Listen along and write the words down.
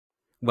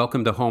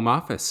Welcome to Home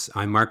Office.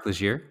 I'm Mark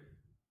Legier.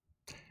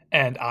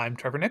 And I'm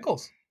Trevor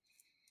Nichols.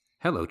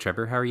 Hello,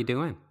 Trevor. How are you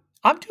doing?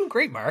 I'm doing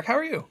great, Mark. How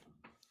are you?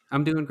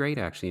 I'm doing great,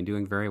 actually, and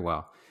doing very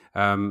well.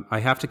 I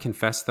have to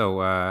confess,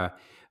 though,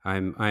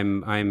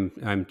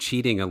 I'm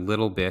cheating a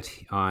little bit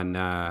on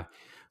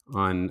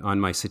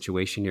my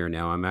situation here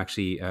now.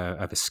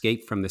 I've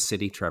escaped from the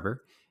city,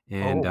 Trevor,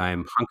 and Oh,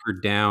 I'm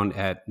hunkered down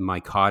at my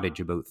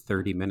cottage about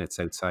 30 minutes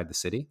outside the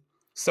city.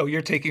 so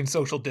you're taking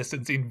social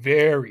distancing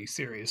very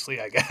seriously,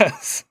 I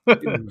guess.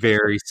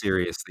 Very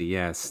seriously,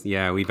 yes.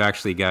 Yeah, we've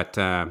actually got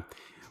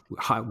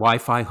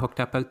Wi-Fi hooked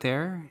up out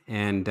there,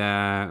 and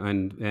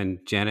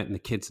Janet and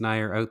the kids and I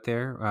are out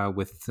there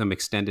with some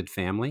extended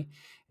family,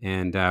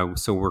 and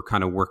so we're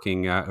kind of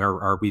working,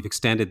 or we've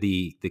extended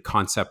the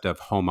concept of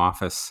home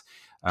office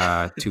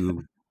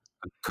to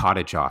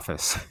cottage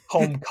office.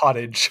 Home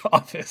cottage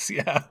office,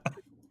 yeah.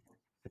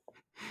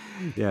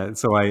 Yeah,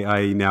 so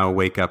I now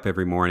wake up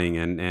every morning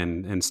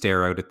and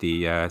stare out at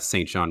the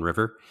St. John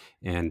River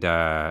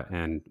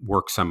and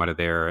work some out of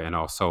there. And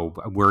also,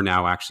 we're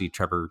now actually,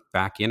 Trevor,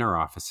 back in our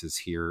offices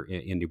here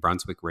in New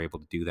Brunswick. We're able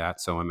to do that.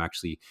 So I'm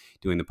actually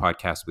doing the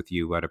podcast with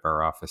you out of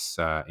our office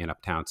in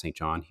Uptown St.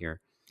 John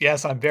here.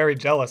 Yes, I'm very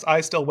jealous.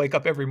 I still wake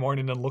up every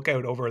morning and look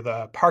out over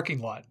the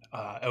parking lot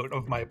out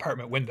of my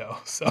apartment window.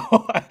 So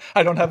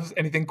I don't have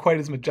anything quite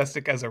as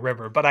majestic as a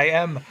river, but I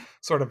am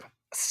sort of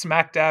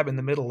smack dab in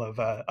the middle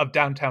of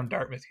downtown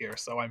Dartmouth here.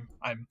 So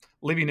I'm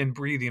living and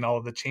breathing all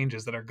of the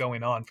changes that are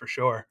going on for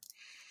sure.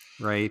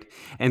 Right.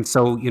 And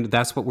so,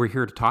 that's what we're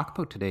here to talk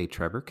about today,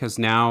 Trevor, because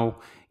now,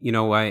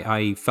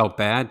 I felt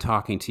bad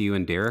talking to you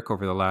and Derek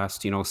over the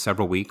last,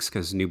 several weeks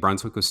because New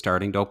Brunswick was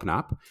starting to open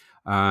up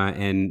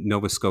and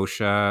Nova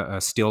Scotia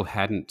still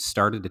hadn't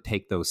started to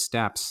take those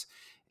steps.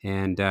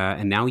 And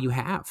now you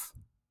have.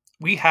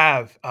 We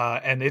have,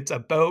 and it's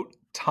about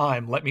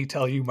time, let me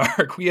tell you,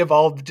 Mark. We have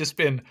all just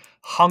been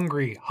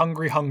hungry,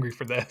 hungry, hungry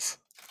for this.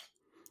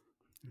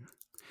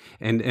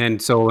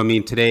 And so, I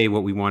mean, today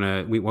what we want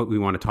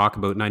to talk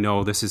about, and I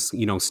know this is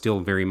still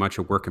very much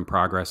a work in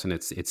progress, and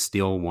it's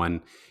still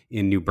one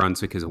in New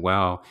Brunswick as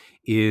well.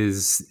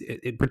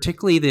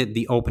 Particularly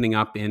the opening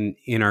up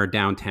in our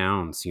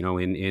downtowns,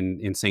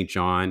 in St.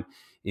 John,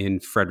 in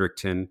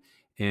Fredericton,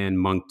 and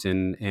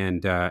Moncton,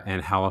 and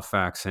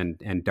Halifax,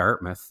 and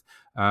Dartmouth.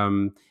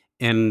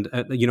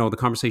 The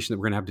conversation that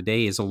we're going to have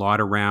today is a lot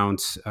around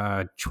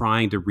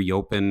trying to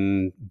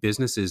reopen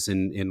businesses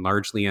in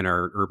largely in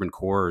our urban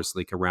cores,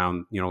 like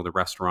around the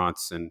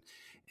restaurants and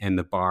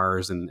the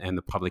bars and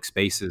the public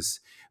spaces,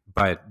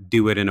 but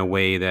do it in a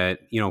way that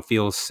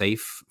feels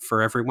safe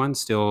for everyone.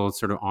 Still,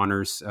 sort of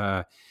honors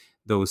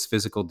those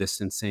physical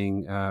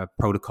distancing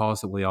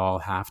protocols that we all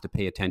have to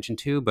pay attention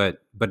to, but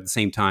at the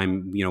same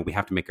time, we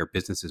have to make our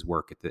businesses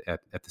work at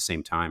the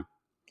same time.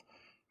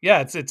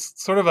 Yeah,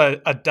 it's sort of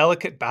a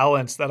delicate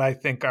balance that I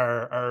think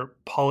our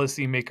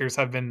policymakers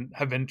have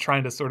been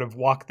trying to sort of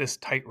walk this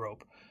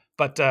tightrope.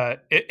 But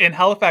in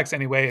Halifax,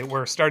 anyway,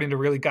 we're starting to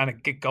really kind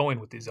of get going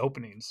with these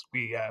openings.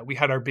 We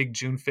had our big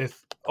June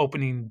 5th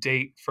opening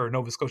date for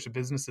Nova Scotia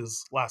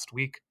businesses last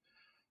week,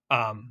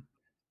 um,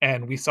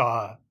 and we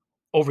saw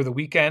over the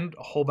weekend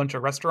a whole bunch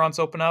of restaurants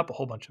open up, a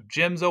whole bunch of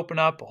gyms open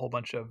up, a whole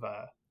bunch of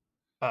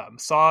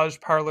massage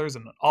parlors,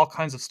 and all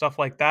kinds of stuff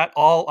like that.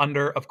 All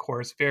under, of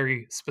course,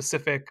 very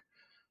specific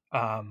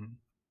um,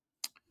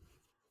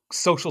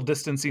 social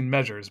distancing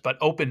measures, but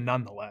open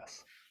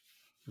nonetheless.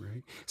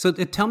 Right. So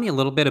tell me a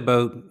little bit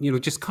about,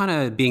 just kind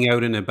of being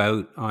out and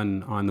about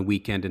on the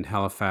weekend in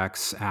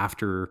Halifax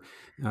after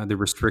the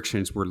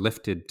restrictions were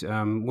lifted.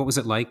 What was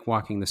it like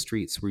walking the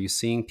streets? Were you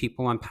seeing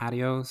people on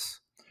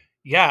patios?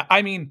 Yeah,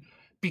 I mean,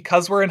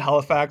 because we're in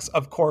Halifax,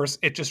 of course,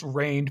 it just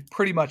rained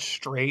pretty much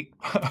straight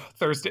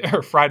Thursday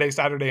or Friday,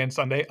 Saturday, and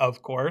Sunday,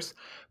 of course.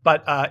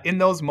 But in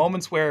those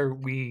moments where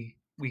we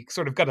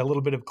sort of got a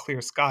little bit of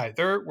clear sky,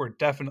 there were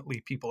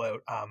definitely people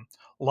out.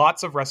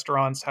 Lots of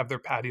restaurants have their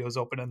patios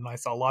open, and I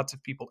saw lots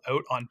of people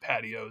out on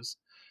patios.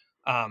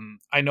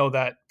 I know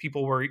that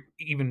people were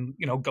even,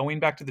 going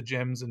back to the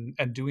gyms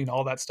and doing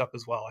all that stuff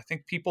as well. I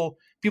think people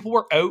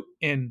were out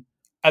in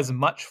as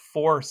much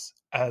force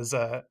as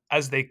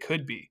they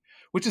could be,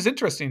 which is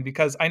interesting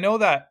because I know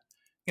that,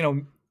 you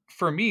know,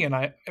 for me and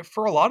I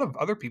for a lot of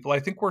other people, I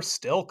think we're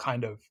still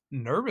kind of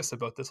nervous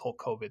about this whole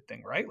COVID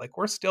thing, right? Like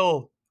we're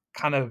still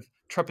kind of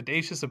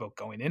trepidatious about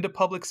going into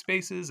public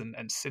spaces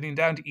and sitting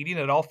down to eating.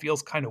 It all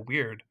feels kind of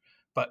weird,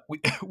 but we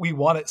we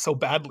want it so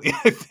badly.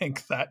 I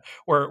think that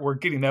we're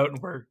getting out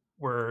and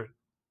we're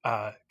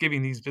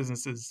giving these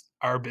businesses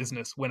our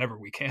business whenever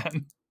we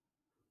can.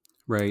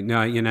 Right.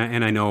 No,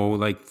 and I know,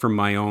 like from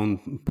my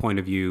own point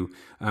of view,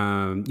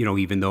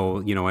 even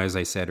though, as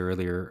I said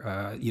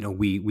earlier,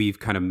 we've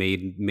kind of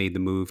made the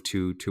move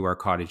to our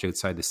cottage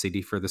outside the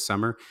city for the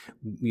summer.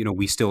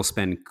 We still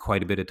spend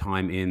quite a bit of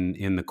time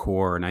in the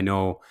core, and I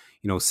know,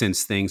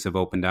 since things have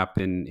opened up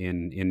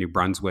in New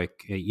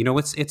Brunswick,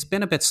 it's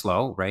been a bit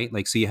slow, right?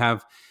 Like, so you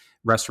have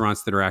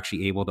restaurants that are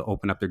actually able to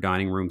open up their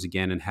dining rooms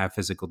again and have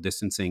physical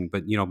distancing.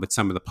 But but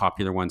some of the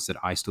popular ones that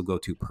I still go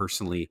to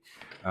personally,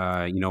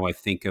 I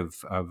think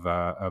of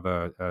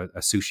a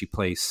sushi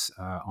place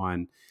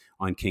on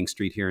King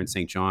Street here in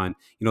St. John.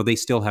 They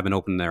still haven't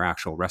opened their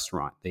actual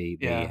restaurant. They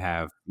Yeah.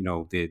 have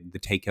the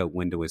takeout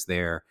window is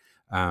there.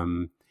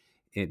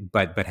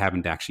 But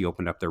haven't actually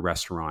opened up their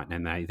restaurant.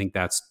 And I think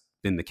that's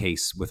been the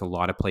case with a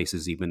lot of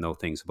places, even though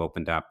things have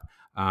opened up.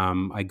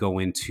 I go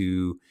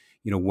into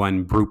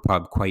one brew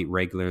pub quite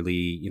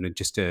regularly,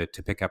 just to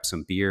pick up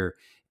some beer.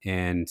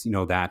 And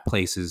that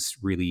place is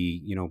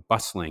really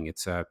bustling.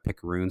 It's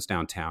Picaroons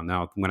downtown.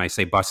 Now, when I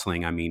say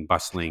bustling, I mean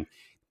bustling.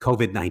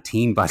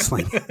 COVID-19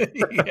 bustling,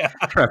 Yeah.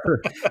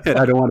 Trevor.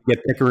 I don't want to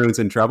get Picaroons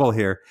in trouble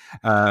here,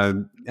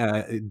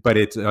 but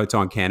it's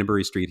on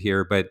Canterbury Street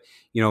here. But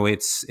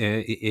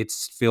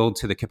it's filled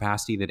to the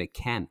capacity that it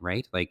can,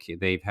 right? Like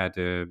they've had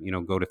to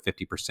go to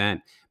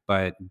 50%,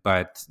 but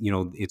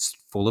it's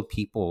full of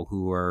people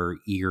who are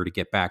eager to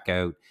get back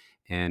out,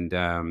 and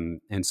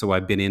so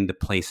I've been into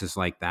places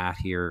like that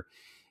here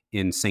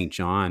in St.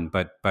 John,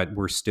 but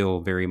we're still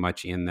very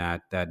much in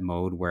that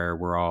mode where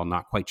we're all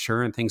not quite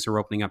sure and things are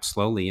opening up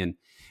slowly. And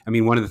I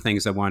mean, one of the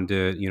things I wanted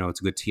to,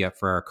 it's a good tee up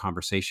for our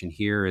conversation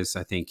here is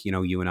I think,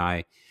 you and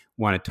I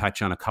want to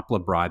touch on a couple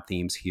of broad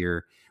themes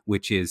here,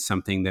 which is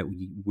something that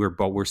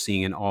we're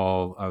seeing in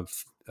all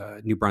of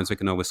New Brunswick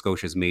and Nova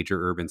Scotia's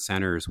major urban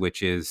centers,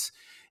 which is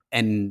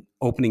and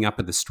opening up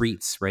of the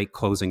streets, right?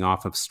 Closing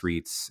off of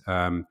streets,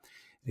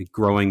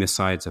 growing the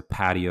sides of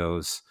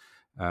patios,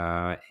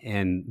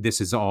 and this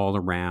is all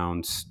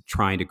around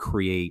trying to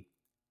create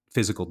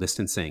physical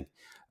distancing.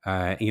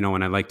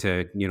 And I'd like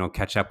to,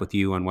 catch up with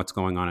you on what's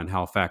going on in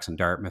Halifax and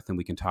Dartmouth, and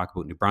we can talk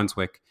about New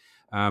Brunswick.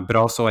 But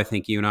also, I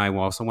think you and I will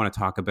also want to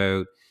talk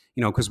about,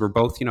 because we're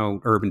both,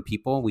 urban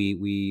people.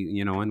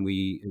 And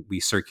we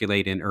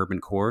circulate in urban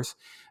cores,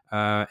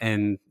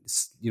 and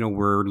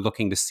we're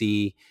looking to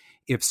see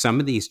if some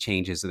of these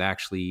changes that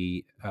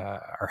actually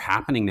are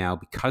happening now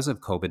because of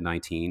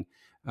COVID-19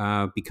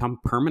 become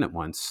permanent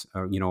ones,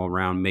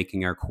 around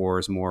making our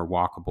cores more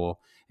walkable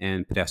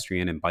and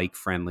pedestrian and bike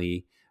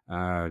friendly,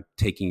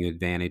 taking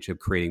advantage of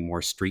creating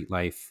more street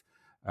life.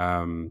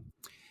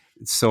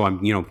 So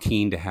I'm,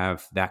 keen to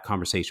have that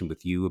conversation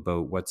with you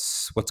about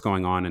what's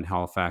going on in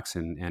Halifax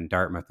and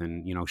Dartmouth,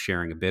 and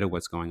sharing a bit of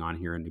what's going on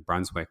here in New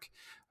Brunswick.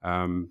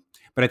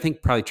 But I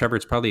think probably, Trevor,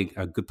 it's probably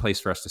a good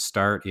place for us to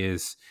start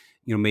is,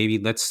 maybe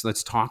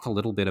let's talk a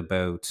little bit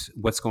about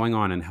what's going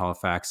on in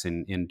Halifax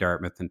and in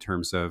Dartmouth in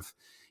terms of,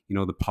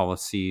 the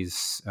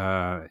policies,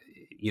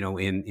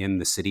 in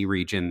the city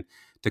region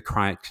to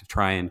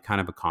try and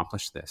kind of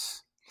accomplish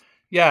this.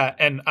 Yeah,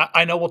 and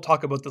I know we'll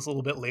talk about this a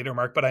little bit later,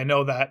 Mark, but I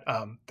know that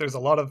there's a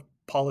lot of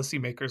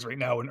policymakers right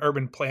now and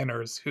urban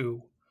planners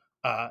who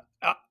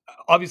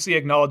obviously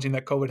acknowledging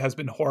that COVID has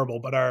been horrible,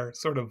 but are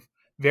sort of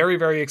very,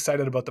 very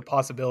excited about the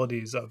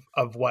possibilities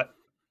of what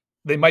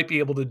they might be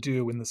able to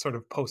do in the sort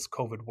of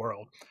post-COVID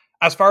world.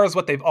 As far as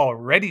what they've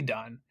already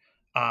done,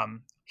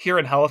 here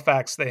in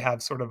Halifax, they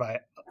have sort of a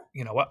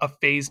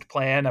phased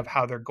plan of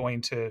how they're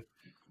going to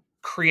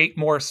create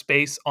more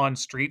space on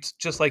streets,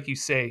 just like you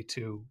say,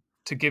 to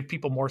give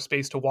people more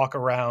space to walk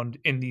around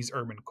in these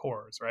urban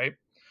cores, right?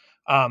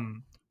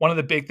 One of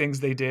the big things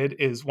they did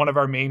is one of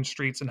our main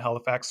streets in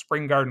Halifax,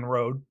 Spring Garden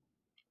Road,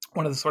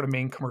 one of the sort of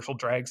main commercial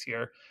drags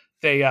here.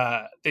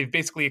 They've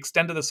basically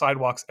extended the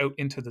sidewalks out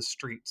into the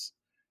streets.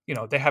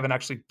 They haven't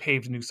actually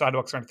paved new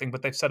sidewalks or anything,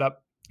 but they've set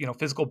up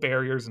physical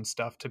barriers and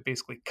stuff to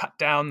basically cut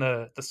down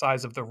the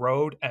size of the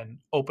road and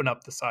open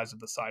up the size of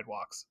the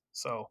sidewalks.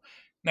 So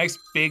nice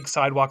big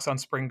sidewalks on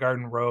Spring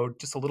Garden Road,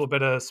 just a little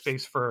bit of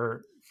space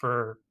for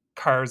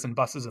cars and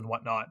buses and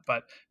whatnot,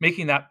 but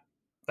making that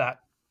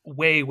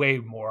way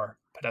more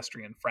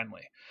pedestrian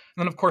friendly.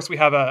 And then of course we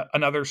have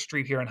another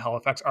street here in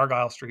Halifax,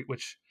 Argyle Street,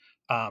 which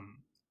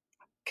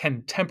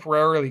can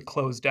temporarily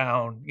close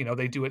down.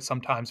 They do it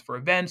sometimes for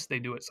events, they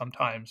do it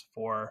sometimes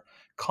for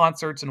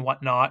concerts and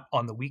whatnot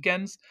on the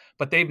weekends,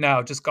 but they've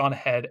now just gone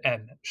ahead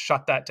and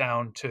shut that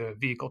down to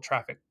vehicle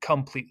traffic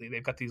completely.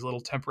 They've got these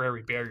little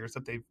temporary barriers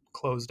that they've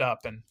closed up,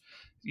 and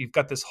you've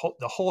got the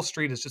whole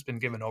street has just been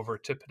given over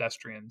to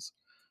pedestrians.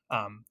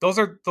 Those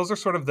are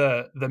sort of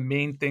the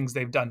main things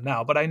they've done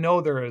now, but I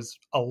know there is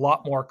a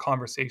lot more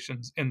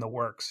conversations in the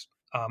works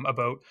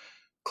about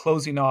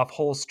closing off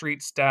whole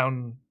streets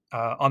down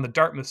on the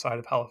Dartmouth side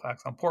of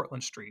Halifax on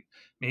Portland Street,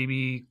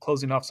 maybe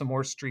closing off some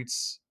more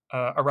streets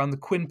around the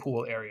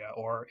Quinpool area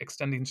or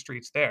extending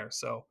streets there.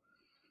 So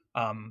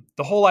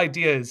the whole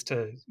idea is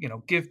to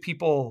give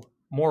people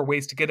more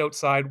ways to get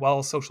outside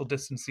while social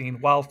distancing,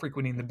 while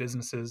frequenting the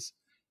businesses.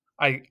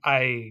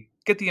 I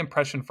get the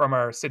impression from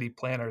our city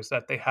planners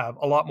that they have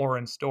a lot more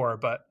in store,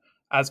 but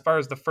as far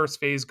as the first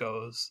phase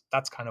goes,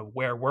 that's kind of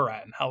where we're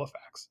at in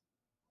Halifax.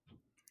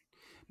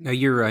 Now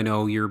I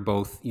know you're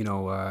both, you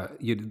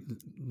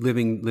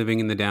living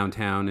in the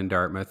downtown in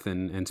Dartmouth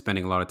and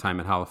spending a lot of time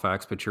in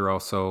Halifax, but you're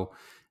also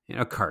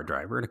a car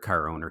driver and a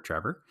car owner,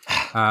 Trevor.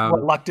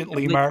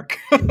 Reluctantly, Mark.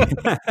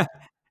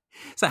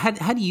 So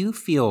how do you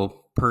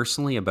feel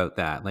personally about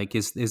that? Like,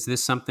 is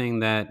this something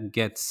that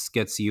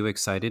gets you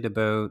excited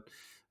about,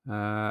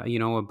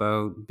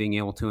 about being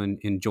able to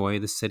enjoy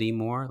the city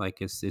more?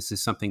 Like, is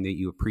this something that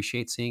you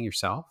appreciate seeing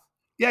yourself?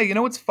 Yeah,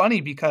 it's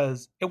funny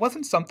because it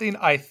wasn't something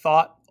I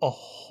thought a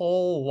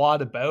whole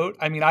lot about.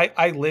 I mean,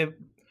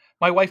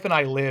 my wife and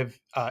I live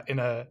in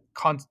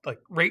like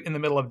right in the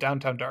middle of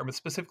downtown Dartmouth,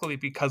 specifically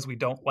because we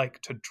don't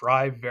like to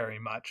drive very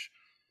much.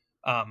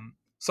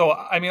 So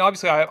I mean,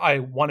 obviously, I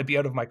want to be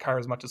out of my car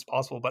as much as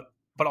possible, but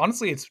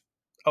honestly, it's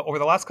over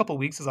the last couple of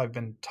weeks as I've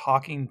been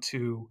talking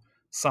to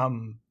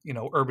some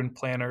urban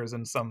planners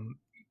and some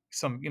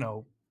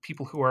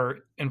people who are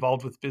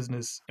involved with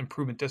business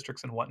improvement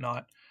districts and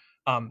whatnot.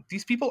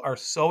 These people are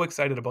so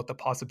excited about the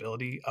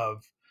possibility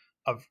of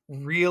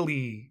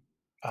really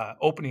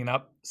opening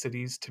up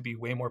cities to be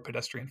way more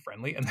pedestrian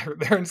friendly, and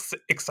their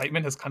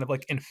excitement has kind of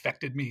like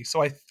infected me.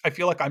 So I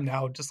feel like I'm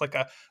now just like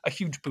a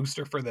huge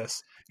booster for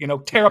this.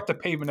 Tear up the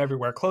pavement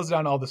everywhere, close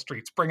down all the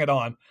streets, bring it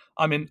on.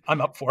 I'm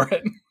up for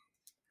it.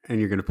 And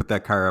you're going to put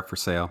that car up for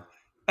sale.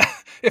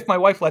 If my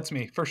wife lets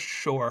me, for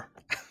sure.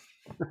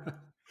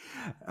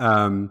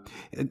 um,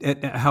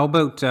 how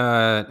about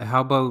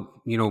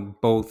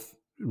both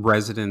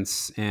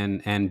residents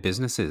and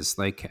businesses?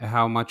 Like,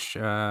 how much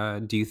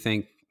do you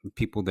think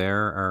people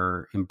there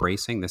are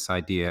embracing this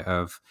idea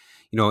of,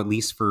 at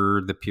least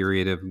for the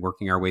period of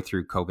working our way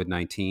through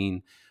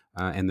COVID-19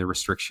 and the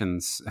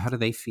restrictions? How do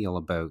they feel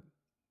about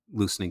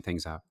loosening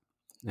things up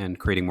and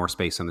creating more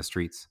space on the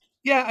streets?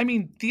 Yeah, I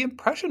mean, the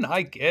impression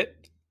I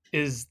get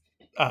is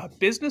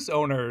business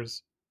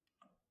owners,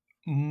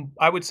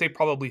 I would say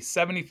probably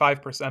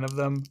 75% of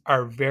them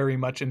are very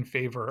much in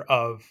favor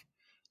of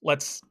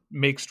let's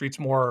make streets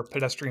more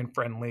pedestrian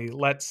friendly.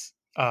 Let's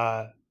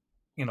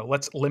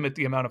limit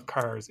the amount of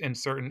cars in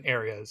certain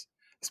areas,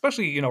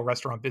 especially,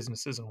 restaurant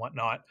businesses and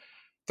whatnot.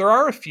 There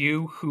are a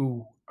few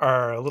who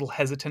are a little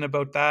hesitant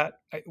about that.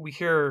 We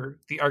hear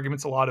the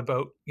arguments a lot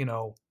about,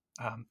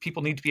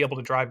 people need to be able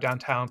to drive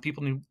downtown.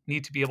 People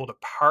need to be able to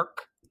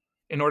park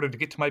in order to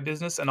get to my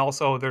business. And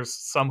also, there's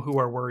some who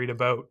are worried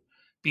about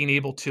being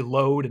able to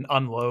load and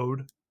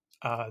unload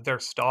their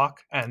stock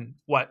and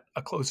what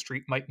a closed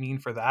street might mean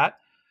for that.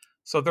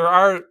 So there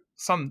are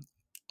some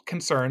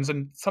concerns,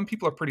 and some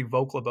people are pretty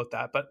vocal about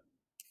that. But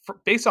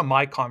based on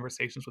my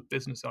conversations with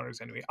business owners,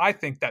 anyway, I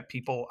think that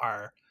people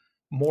are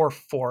more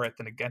for it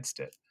than against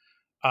it.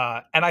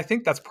 And I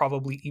think that's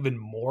probably even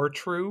more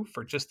true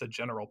for just the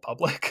general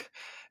public.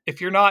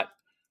 If you're not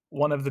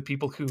one of the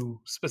people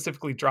who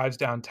specifically drives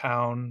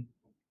downtown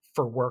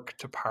for work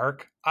to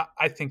park,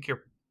 I think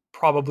you're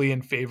probably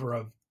in favor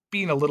of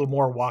being a little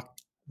more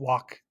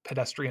walk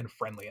pedestrian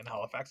friendly in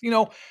Halifax.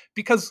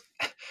 Because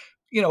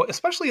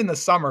especially in the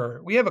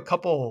summer, we have a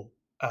couple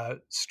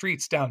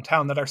streets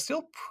downtown that are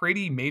still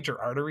pretty major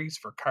arteries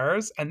for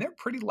cars, and they're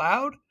pretty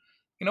loud.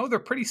 They're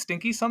pretty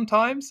stinky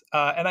sometimes.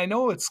 And I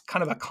know it's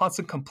kind of a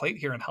constant complaint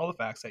here in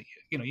Halifax that,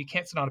 you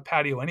can't sit on a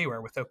patio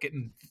anywhere without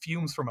getting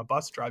fumes from a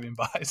bus driving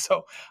by.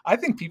 So I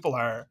think people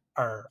are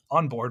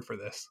on board for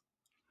this.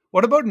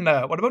 What about in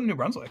New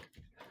Brunswick?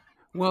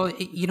 Well,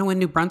 in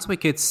New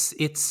Brunswick, it's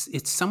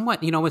somewhat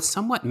it's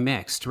somewhat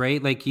mixed,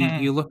 right? Like you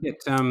Mm, look at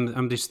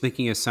I'm just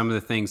thinking of some of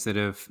the things that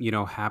have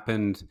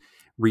happened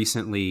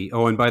recently.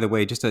 Oh, and by the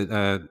way, just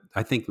I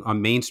think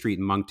on Main Street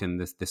in Moncton,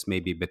 this may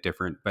be a bit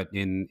different, but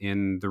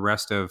in the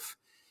rest of,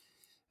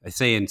 I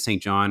say in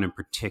St. John in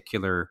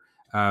particular,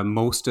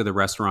 most of the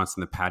restaurants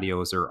and the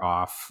patios are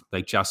off,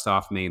 like just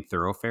off main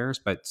thoroughfares,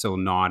 but so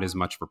not as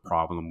much of a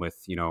problem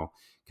with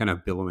kind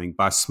of billowing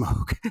bus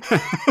smoke,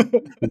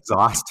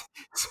 exhaust.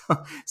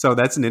 So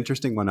that's an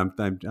interesting one.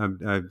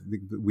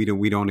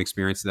 We don't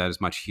experience that as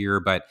much here,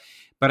 but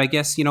I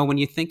guess when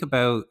you think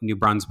about New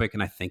Brunswick,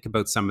 and I think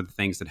about some of the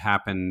things that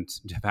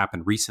have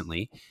happened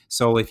recently.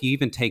 So if you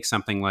even take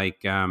something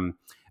like a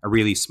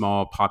really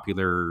small,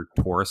 popular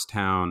tourist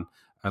town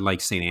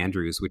like St.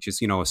 Andrews, which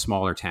is a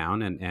smaller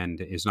town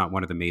and is not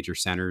one of the major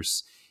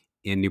centers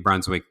in New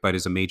Brunswick, but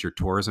is a major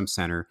tourism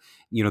center.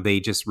 They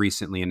just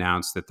recently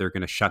announced that they're going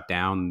to shut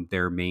down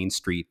their main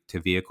street to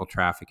vehicle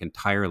traffic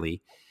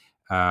entirely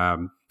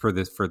for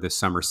the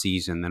summer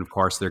season. And of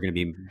course, they're going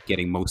to be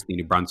getting mostly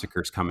New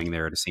Brunswickers coming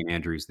there to St.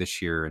 Andrews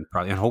this year, and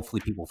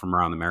hopefully people from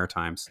around the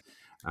Maritimes.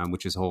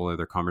 Which is a whole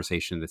other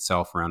conversation in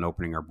itself around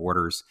opening our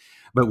borders.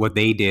 But what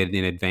they did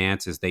in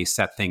advance is they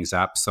set things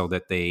up so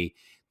that they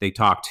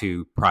talked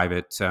to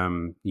private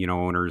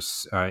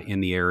owners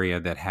in the area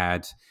that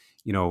had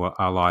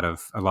a lot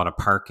of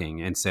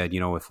parking, and said,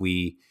 if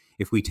we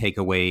take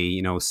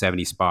away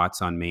 70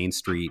 spots on Main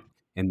Street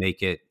and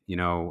make it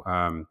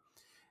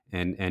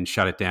and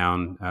shut it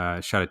down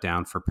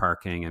for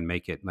parking and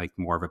make it like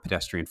more of a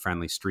pedestrian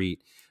friendly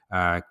street,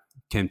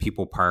 can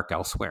people park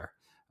elsewhere?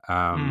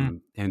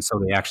 mm, And so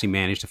they actually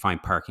managed to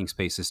find parking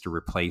spaces to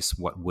replace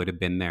what would have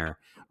been there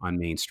on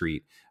Main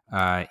Street.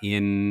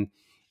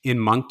 In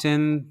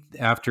Moncton,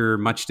 after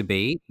much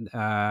debate,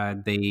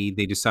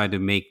 they decided to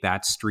make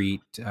that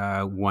street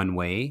one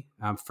way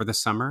for the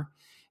summer,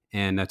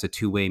 and that's a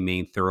two-way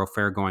main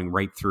thoroughfare going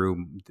right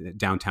through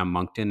downtown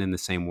Moncton, in the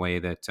same way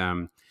that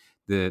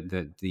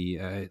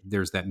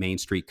there's that main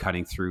street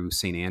cutting through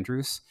St.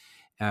 Andrews,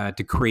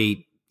 to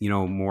create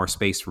more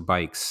space for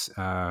bikes,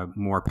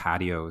 more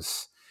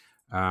patios.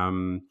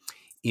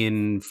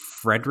 In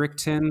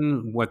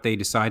Fredericton, what they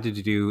decided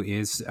to do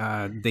is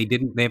they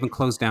haven't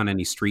closed down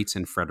any streets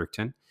in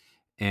Fredericton.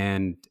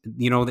 And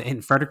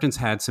and Fredericton's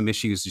had some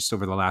issues just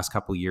over the last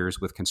couple of years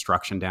with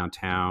construction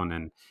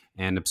downtown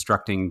and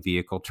obstructing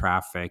vehicle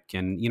traffic.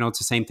 And it's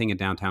the same thing in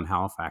downtown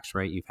Halifax,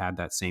 right? You've had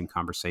that same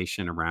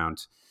conversation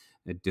around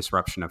the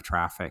disruption of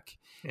traffic.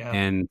 Yeah.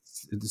 And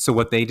so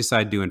what they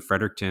decided to do in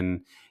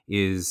Fredericton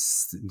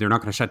is they're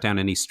not going to shut down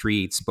any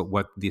streets, but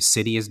what the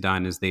city has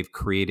done is they've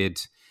created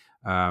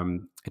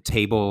extra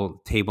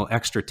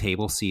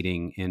table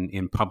seating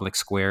in public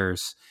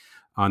squares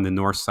on the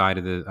north side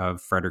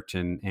of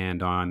Fredericton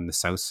and on the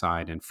south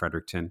side in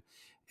Fredericton,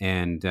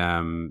 and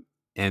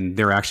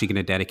they're actually going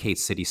to dedicate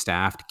city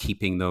staff to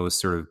keeping those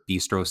sort of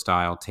bistro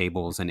style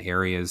tables and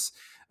areas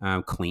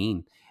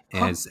clean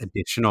Huh. as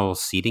additional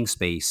seating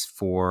space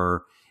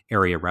for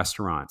area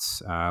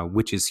restaurants,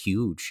 which is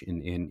huge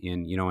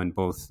in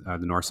both the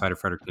north side of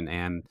Fredericton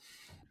and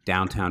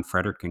downtown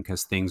Fredericton,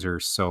 because things are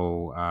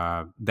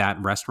so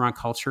that restaurant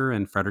culture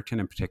in Fredericton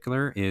in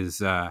particular is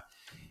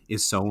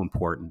so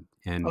important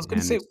I was and going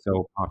to say,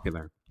 so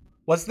popular.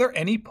 was there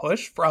any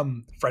push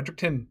from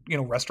Fredericton,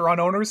 restaurant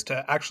owners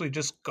to actually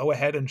just go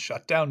ahead and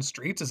shut down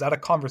streets? Is that a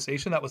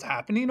conversation that was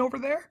happening over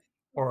there?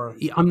 Or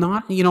Yeah, I'm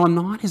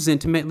not as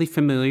intimately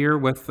familiar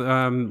with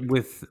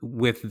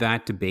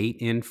that debate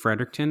in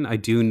Fredericton. I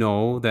do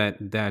know that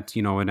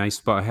and I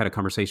had a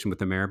conversation with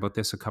the mayor about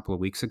this a couple of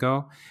weeks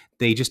ago.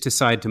 They just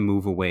decided to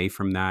move away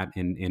from that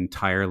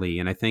entirely,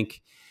 and I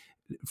think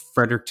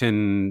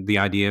Fredericton, the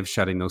idea of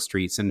shutting those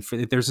streets, and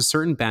there's a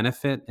certain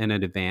benefit and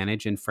an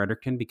advantage in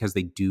Fredericton because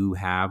they do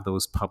have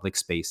those public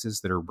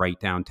spaces that are right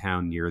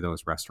downtown near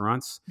those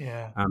restaurants.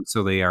 yeah.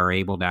 So they are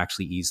able to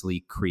actually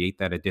easily create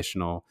that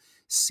additional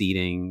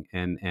seating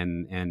and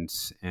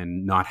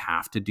not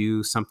have to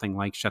do something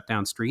like shut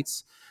down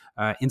streets.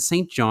 In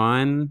St.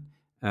 John,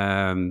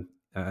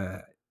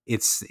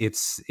 it's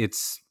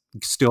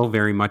still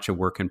very much a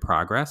work in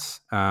progress.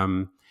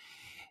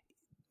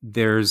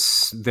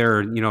 There's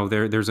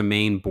a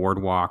main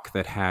boardwalk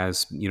that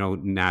has a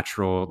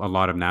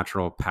lot of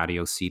natural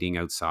patio seating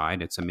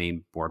outside. It's a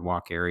main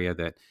boardwalk area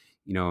that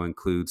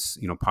includes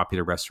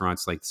popular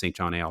restaurants like St.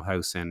 John Ale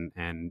House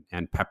and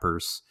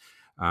Peppers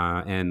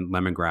and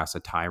Lemongrass, a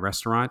Thai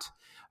restaurant.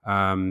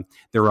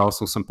 There are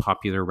also some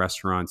popular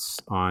restaurants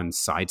on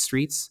side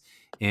streets,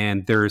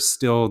 and there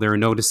are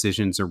no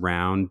decisions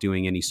around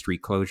doing any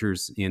street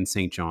closures in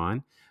St.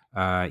 John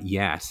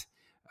yet.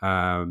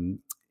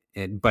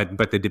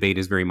 But the debate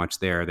is very much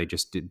there. They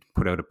just did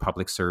put out a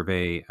public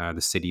survey.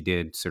 The city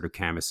did, sort of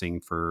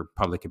canvassing for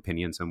public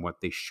opinions on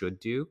what they should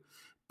do.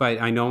 But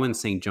I know in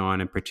St.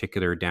 John, in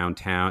particular,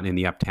 downtown, in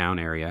the uptown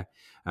area,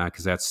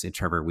 because that's,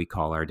 Trevor, we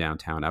call our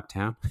downtown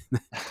uptown.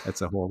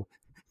 That's a whole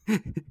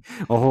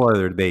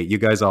other debate. You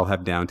guys all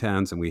have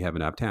downtowns, and we have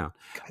an uptown.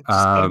 It's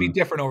got to be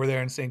different over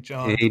there in St.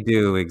 John. They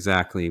do,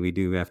 exactly. We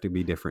do have to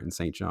be different in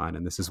St. John,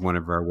 and this is one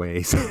of our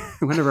ways,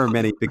 one of our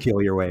many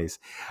peculiar ways.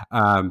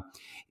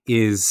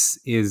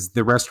 Is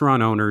the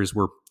restaurant owners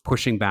were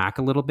pushing back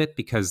a little bit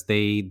because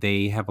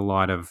they have a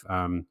lot of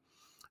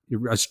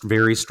a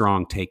very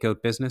strong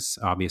takeout business,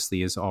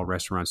 obviously, as all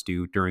restaurants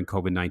do during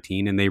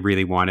COVID-19, and they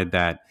really wanted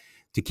that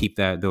to keep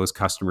those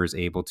customers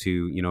able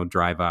to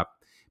drive up,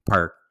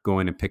 park, go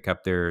in and pick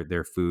up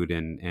their food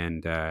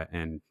and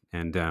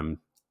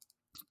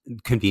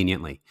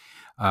conveniently.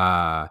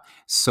 And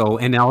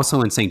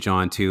also in St.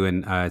 John too,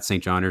 and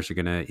St. Johners are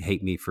going to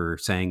hate me for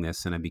saying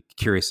this, and I'd be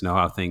curious to know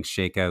how things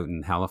shake out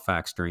in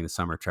Halifax during the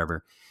summer,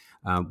 Trevor.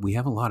 We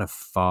have a lot of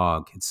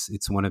fog.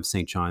 It's one of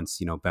St.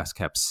 John's, best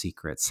kept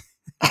secrets.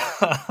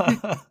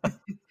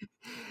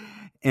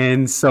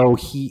 And so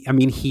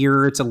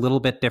here it's a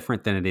little bit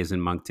different than it is in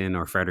Moncton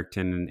or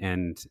Fredericton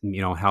and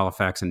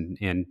Halifax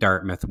and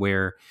Dartmouth,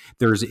 where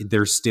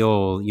there's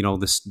still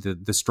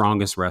the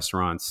strongest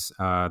restaurants,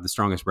 the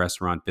strongest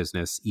restaurant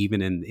business,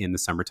 even in the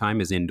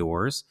summertime, is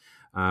indoors,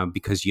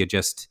 because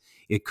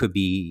it could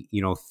be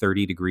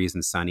 30 degrees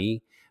and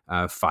sunny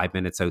 5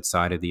 minutes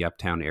outside of the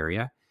uptown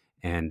area.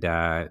 And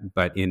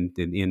but in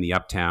the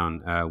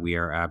uptown, we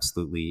are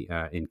absolutely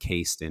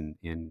encased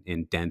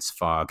in dense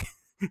fog.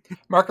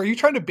 Mark, are you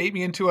trying to bait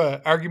me into an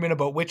argument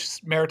about which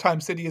maritime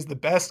city is the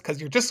best?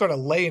 Because you're just sort of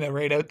laying it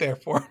right out there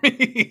for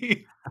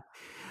me.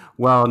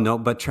 Well, no,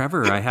 but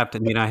Trevor, I have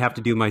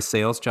to do my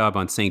sales job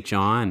on St.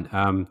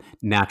 John.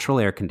 Natural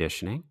air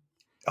conditioning.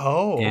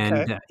 Oh, okay.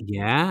 And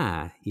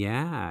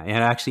and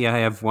actually, I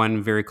have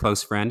one very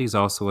close friend who's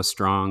also a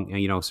strong,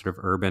 sort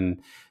of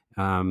urban,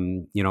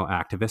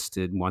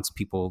 activist and wants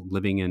people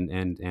living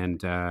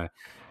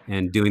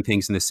and doing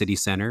things in the city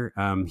center.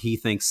 He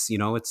thinks,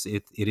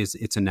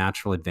 it's a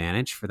natural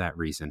advantage for that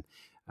reason.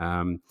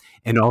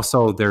 And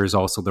also, there's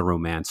also the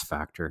romance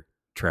factor.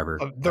 Trevor.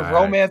 The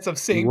romance of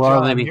St.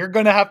 Well, let John. me, You're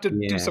going to have to do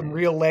yeah. some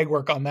real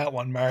legwork on that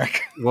one,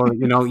 Mark. Well,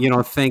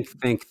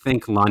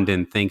 think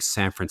London, think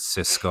San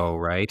Francisco,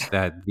 right?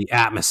 That the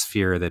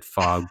atmosphere that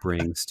fog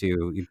brings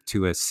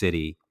to a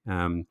city.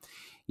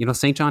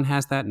 St. John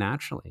has that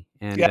naturally,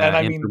 Yeah, and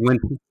I and for mean, when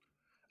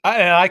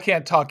I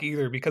can't talk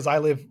either because I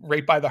live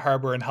right by the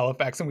harbor in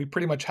Halifax, and we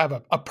pretty much have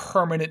a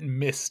permanent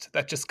mist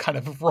that just kind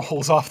of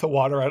rolls off the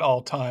water at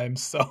all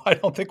times. So I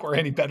don't think we're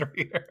any better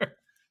here.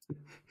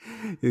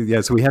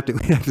 yes, we have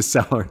to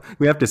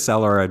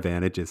sell our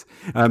advantages.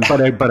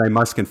 But I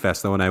must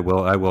confess though, and I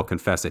will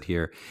confess it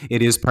here.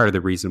 It is part of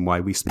the reason why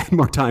we spend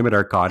more time at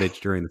our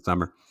cottage during the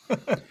summer.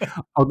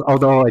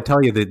 Although I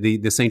tell you that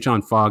the St.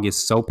 John fog is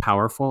so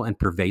powerful and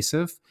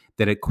pervasive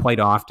that it quite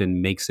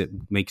often makes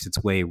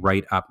its way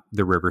right up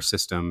the river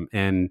system,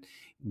 and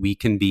we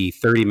can be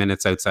 30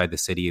 minutes outside the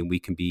city, and we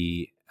can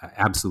be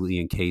absolutely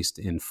encased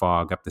in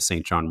fog up the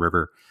St. John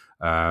River.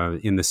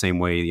 In the same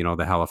way,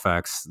 the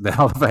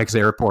Halifax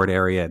airport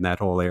area and that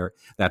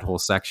whole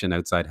section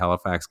outside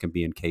Halifax can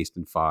be encased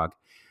in fog.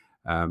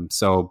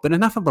 But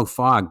enough about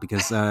fog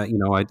because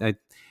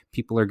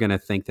people are going to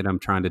think that I'm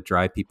trying to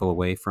drive people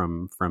away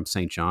from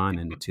St. John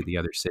and to the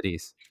other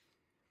cities.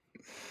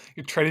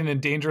 You're treading in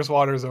dangerous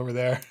waters over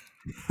there.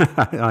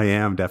 I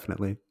am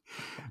definitely.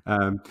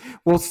 Um,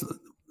 well,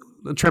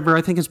 Trevor,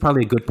 I think it's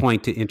probably a good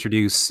point to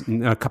introduce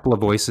a couple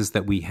of voices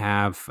that we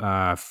have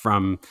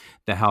from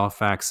the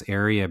Halifax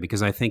area,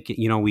 because I think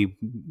we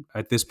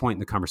at this point in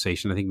the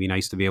conversation, I think it'd be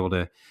nice to be able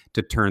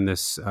to turn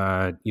this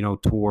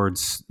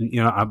towards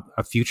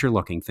a future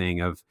looking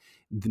thing of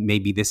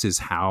maybe this is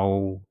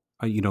how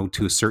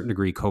to a certain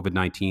degree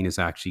COVID-19 is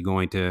actually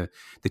going to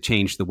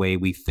change the way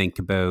we think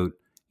about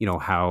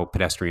how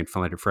pedestrian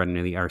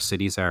friendly our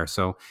cities are.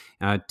 So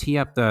tee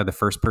up the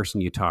first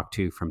person you talk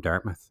to from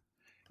Dartmouth.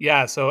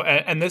 Yeah. So,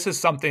 and this is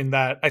something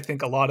that I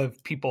think a lot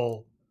of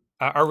people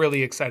are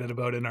really excited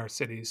about in our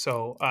city.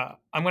 So,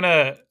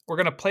 we're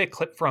gonna play a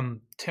clip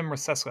from Tim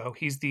Rosesco.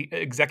 He's the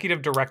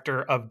executive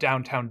director of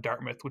Downtown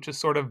Dartmouth, which is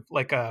sort of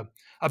like a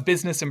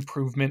business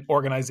improvement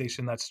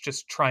organization that's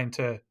just trying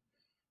to,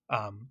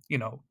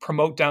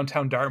 promote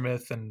downtown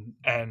Dartmouth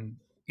and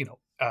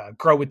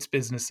grow its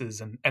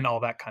businesses and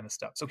all that kind of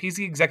stuff. So he's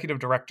the executive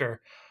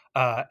director,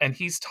 and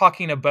he's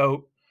talking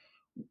about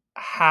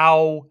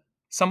how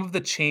some of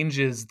the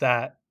changes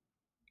that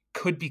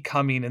could be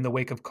coming in the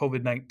wake of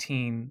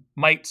COVID-19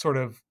 might sort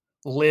of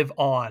live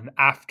on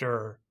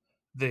after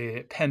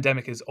the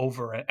pandemic is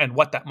over and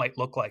what that might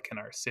look like in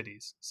our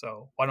cities.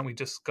 So why don't we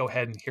just go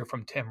ahead and hear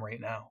from Tim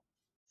right now?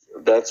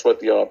 That's what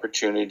the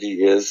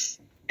opportunity is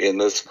in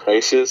this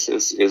crisis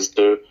is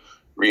to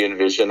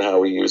re-envision how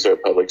we use our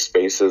public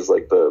spaces,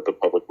 like the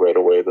public right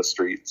of way, the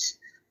streets.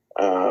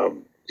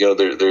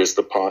 There's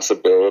the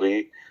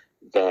possibility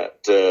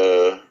that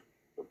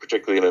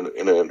particularly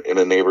in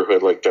a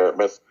neighborhood like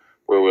Dartmouth,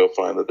 where we'll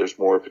find that there's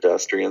more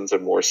pedestrians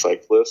and more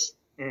cyclists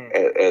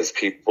as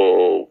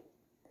people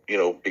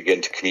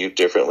begin to commute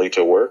differently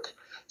to work.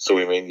 So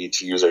we may need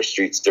to use our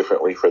streets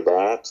differently for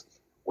that.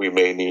 We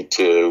may need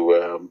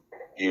to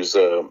use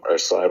our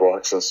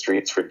sidewalks and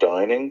streets for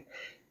dining.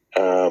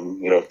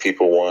 If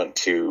people want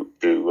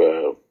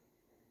to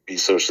be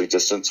socially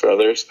distanced from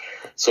others.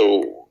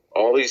 So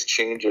all these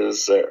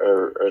changes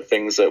are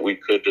things that we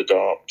could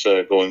adopt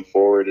going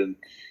forward in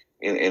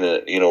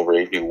a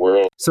brave new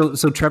world.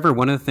 So Trevor,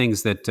 one of the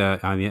things that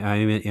I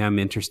am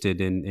interested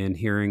in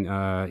hearing,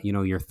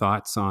 your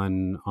thoughts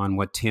on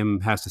what Tim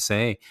has to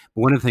say.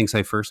 But one of the things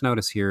I first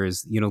notice here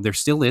is, there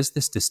still is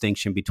this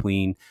distinction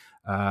between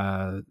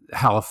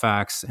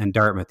Halifax and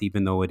Dartmouth,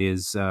 even though it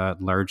is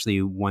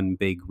largely one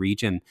big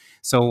region.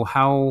 So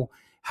how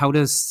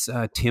does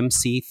Tim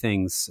see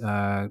things,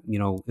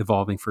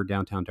 evolving for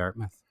downtown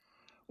Dartmouth?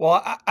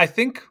 Well, I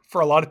think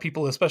for a lot of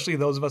people, especially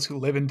those of us who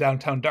live in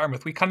downtown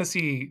Dartmouth, we kind of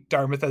see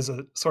Dartmouth as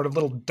a sort of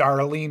little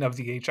darling of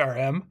the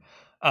HRM.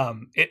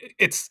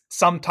 It's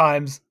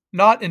sometimes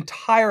not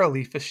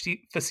entirely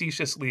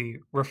facetiously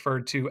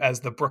referred to as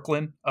the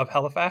Brooklyn of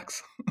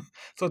Halifax.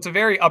 So it's a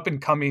very up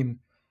and coming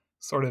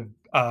sort of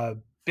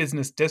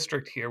business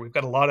district here. We've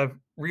got a lot of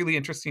really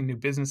interesting new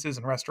businesses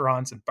and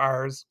restaurants and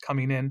bars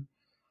coming in.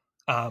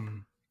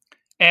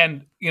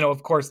 And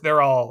of course,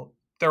 they're all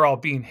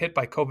being hit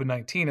by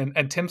COVID-19,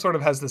 and Tim sort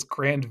of has this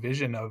grand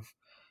vision of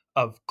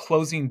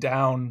closing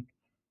down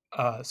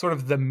sort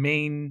of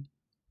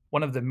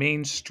one of the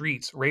main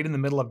streets right in the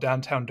middle of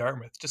downtown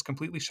Dartmouth, just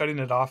completely shutting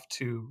it off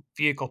to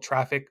vehicle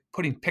traffic,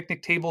 putting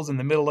picnic tables in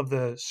the middle of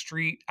the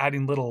street,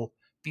 adding little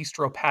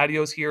bistro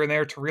patios here and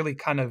there to really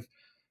kind of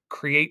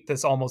create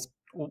this almost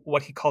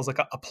what he calls like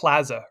a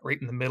plaza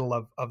right in the middle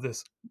of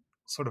this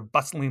sort of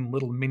bustling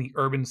little mini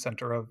urban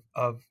center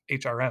of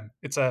HRM.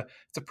 It's a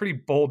pretty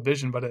bold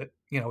vision, but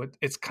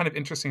it's kind of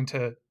interesting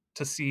to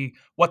see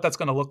what that's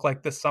going to look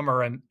like this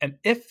summer and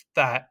if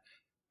that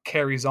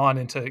carries on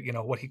into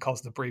what he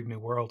calls the brave new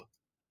world.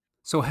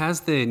 So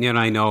has I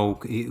know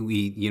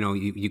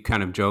you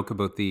kind of joke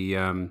about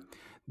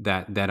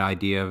that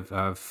idea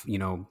of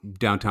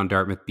downtown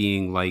Dartmouth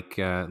being like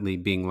a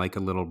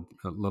little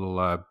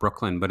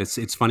Brooklyn. But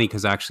it's funny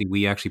because actually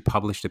we actually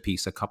published a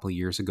piece a couple of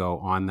years ago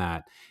on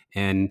that.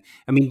 And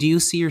I mean, do you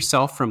see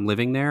yourself from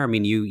living there? I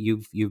mean,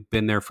 you've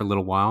been there for a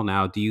little while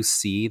now. Do you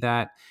see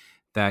that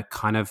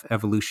kind of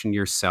evolution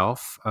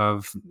yourself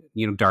of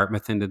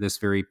Dartmouth into this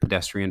very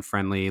pedestrian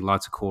friendly,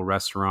 lots of cool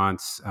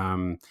restaurants,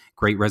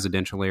 great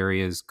residential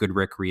areas, good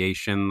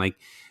recreation? Like,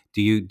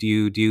 do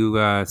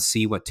you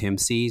see what Tim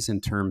sees in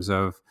terms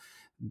of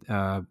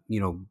uh, you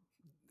know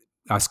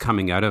us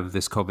coming out of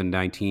this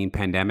COVID-19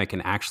 pandemic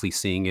and actually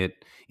seeing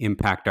it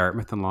impact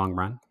Dartmouth in the long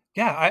run?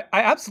 Yeah,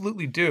 I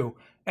absolutely do.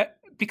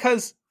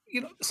 Because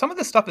some of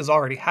this stuff is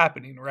already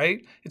happening,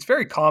 right? It's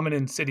very common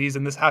in cities,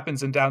 and this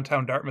happens in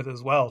downtown Dartmouth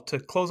as well, to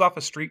close off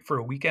a street for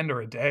a weekend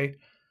or a day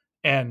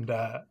and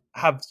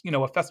have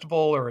a festival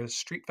or a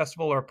street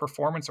festival or a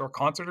performance or a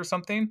concert or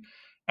something.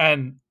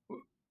 And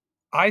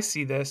I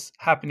see this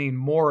happening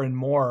more and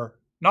more,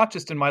 not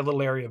just in my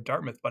little area of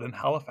Dartmouth, but in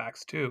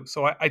Halifax too.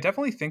 So I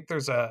definitely think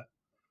there's a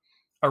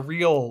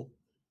real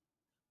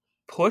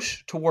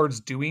push towards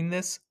doing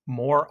this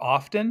more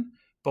often,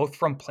 both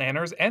from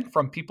planners and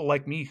from people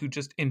like me who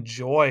just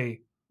enjoy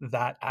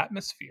that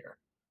atmosphere.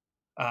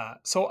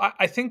 So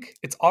I think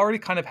it's already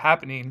kind of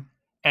happening,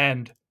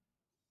 and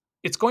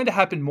it's going to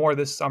happen more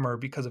this summer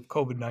because of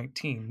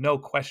COVID-19, no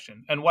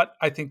question. And what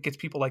I think gets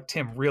people like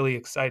Tim really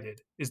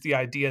excited is the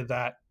idea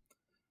that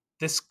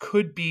this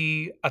could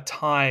be a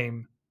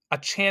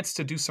chance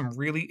to do some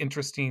really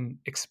interesting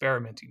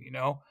experimenting.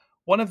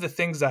 One of the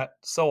things that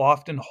so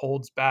often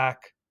holds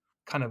back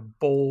kind of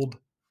bold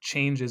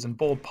changes and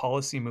bold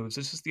policy moves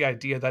is just the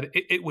idea that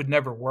it would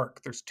never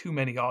work. There's too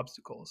many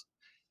obstacles.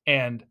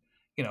 And,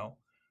 you know,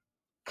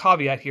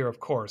 caveat here, of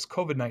course,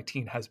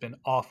 COVID-19 has been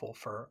awful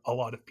for a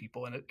lot of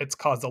people, and it's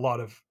caused a lot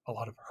of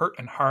hurt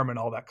and harm and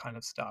all that kind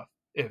of stuff.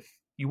 If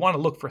you want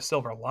to look for a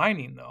silver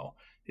lining, though,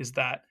 is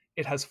that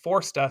it has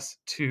forced us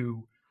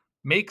to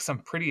make some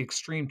pretty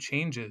extreme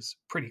changes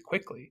pretty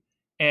quickly.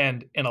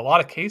 And in a lot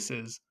of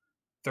cases,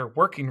 they're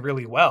working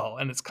really well.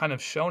 And it's kind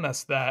of shown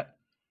us that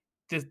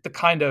the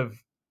kind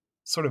of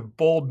sort of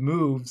bold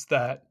moves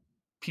that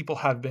people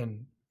have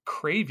been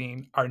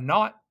craving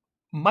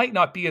might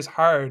not be as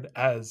hard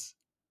as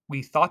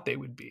we thought they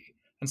would be.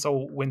 And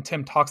so when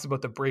Tim talks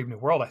about the Brave New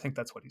World, I think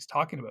that's what he's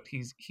talking about.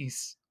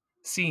 He's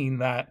seeing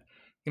that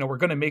we're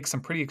going to make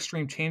some pretty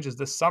extreme changes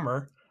this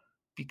summer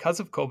because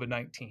of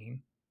COVID-19,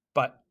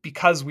 but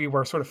because we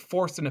were sort of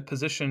forced in a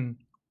position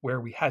where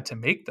we had to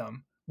make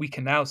them, we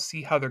can now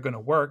see how they're going to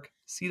work,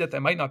 see that they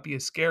might not be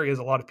as scary as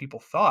a lot of people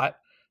thought,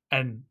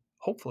 and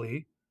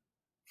hopefully,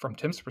 from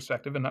Tim's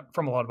perspective and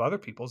from a lot of other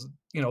people's,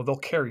 they'll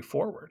carry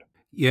forward.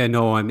 Yeah,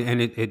 no, I mean,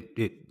 and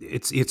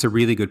it's a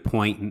really good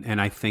point,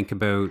 and I think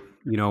about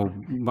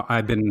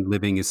I've been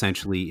living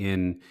essentially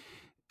in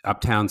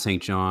Uptown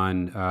St.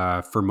 John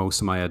for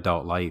most of my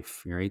adult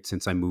life, right?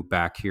 Since I moved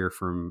back here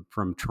from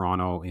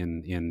Toronto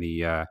in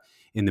the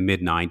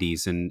mid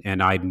 '90s,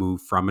 and I'd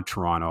moved from a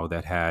Toronto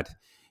that had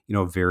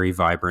very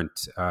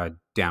vibrant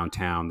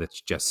downtown that's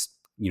just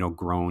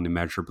grown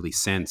immeasurably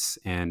since,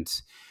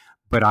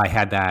 but I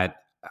had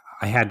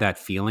that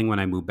feeling when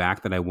I moved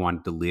back that I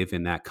wanted to live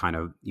in that kind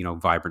of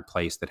vibrant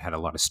place that had a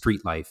lot of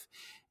street life.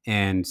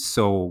 And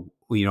so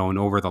and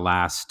over the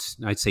last,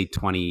 I'd say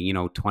 20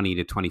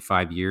 to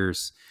 25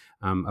 years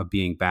of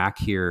being back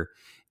here,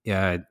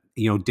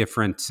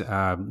 different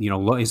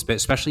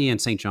especially in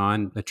St.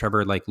 John,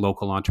 Trevor, like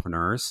local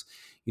entrepreneurs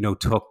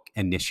took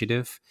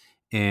initiative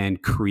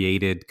and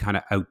created kind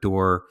of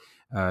outdoor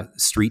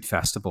street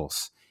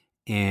festivals.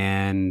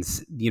 And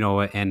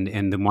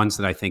and the ones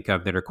that I think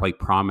of that are quite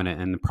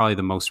prominent, and probably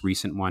the most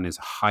recent one is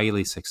a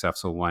highly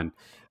successful one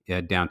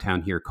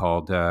downtown here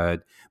called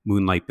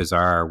Moonlight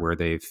Bazaar, where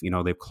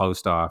they've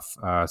closed off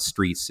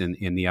streets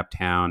in the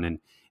uptown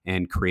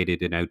and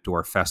created an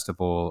outdoor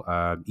festival,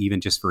 even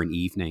just for an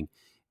evening,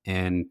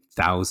 and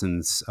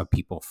thousands of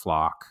people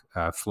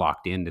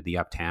flocked into the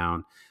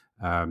uptown,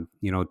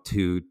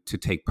 to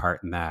take part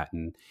in that.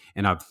 And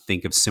I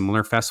think of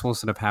similar festivals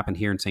that have happened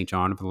here in St.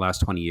 John over the last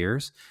 20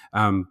 years.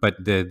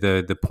 But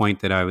the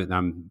point that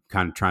I'm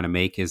kind of trying to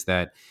make is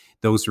that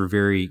those were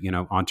very,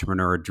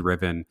 entrepreneur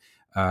driven,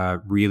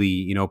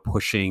 really,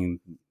 pushing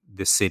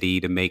the city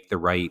to make the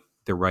right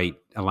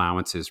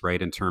allowances,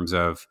 right, in terms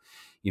of,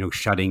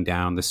 shutting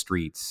down the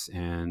streets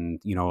and,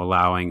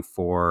 allowing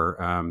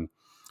for,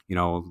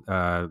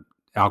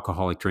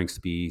 alcoholic drinks to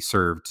be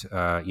served,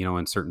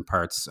 in certain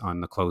parts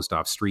on the closed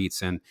off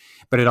streets.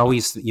 But it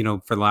always,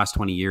 for the last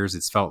 20 years,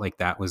 it's felt like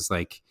that was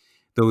like,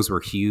 those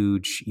were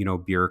huge,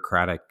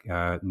 bureaucratic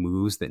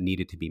moves that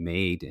needed to be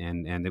made.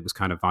 And it was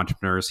kind of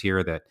entrepreneurs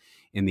here that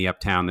in the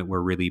uptown that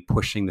were really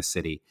pushing the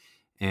city.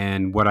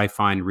 And what I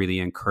find really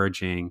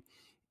encouraging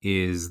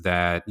is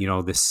that,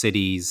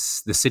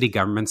 the city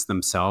governments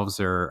themselves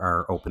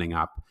are opening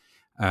up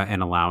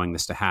and allowing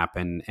this to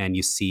happen. And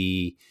you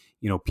see,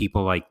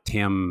 people like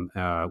Tim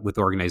with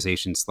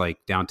organizations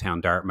like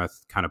Downtown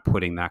Dartmouth kind of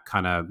putting that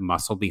kind of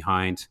muscle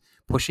behind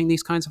pushing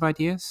these kinds of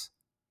ideas.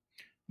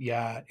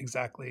 Yeah,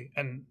 exactly.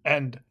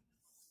 And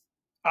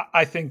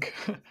I think,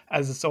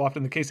 as is so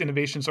often the case,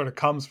 innovation sort of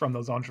comes from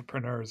those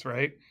entrepreneurs,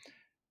 right?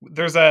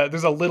 There's a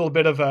little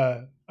bit of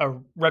a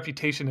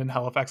reputation in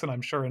Halifax, and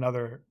I'm sure in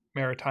other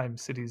maritime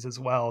cities as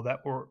well,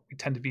 that we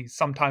tend to be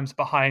sometimes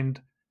behind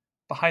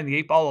the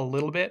eight ball a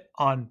little bit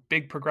on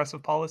big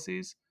progressive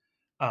policies.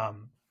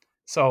 Um,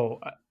 so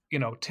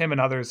Tim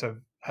and others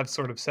have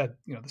sort of said,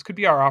 this could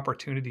be our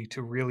opportunity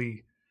to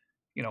really,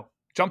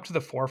 jump to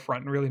the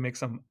forefront and really make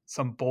some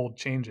bold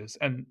changes.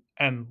 And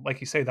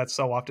like you say, that's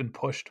so often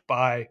pushed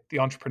by the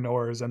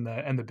entrepreneurs and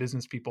the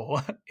business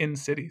people in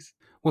cities.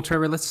 Well,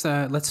 Trevor, let's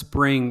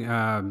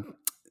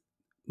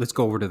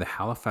go over to the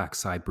Halifax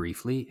side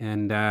briefly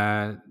and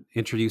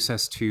introduce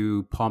us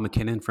to Paul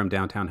McKinnon from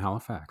downtown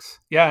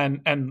Halifax. Yeah,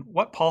 and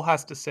what Paul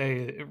has to say,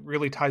 it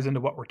really ties into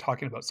what we're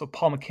talking about. So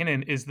Paul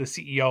McKinnon is the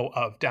CEO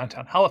of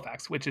Downtown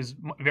Halifax, which is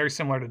very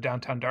similar to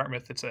Downtown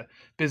Dartmouth. It's a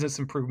business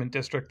improvement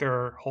district.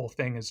 Their whole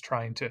thing is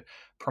trying to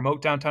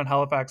promote Downtown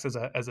Halifax as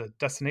a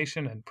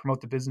destination and promote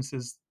the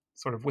businesses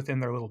sort of within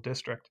their little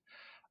district.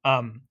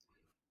 Um,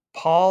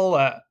 Paul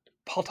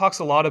talks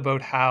a lot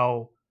about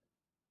how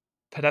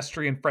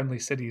pedestrian friendly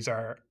cities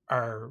are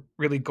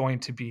really going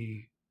to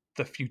be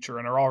the future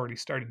and are already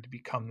starting to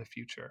become the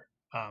future.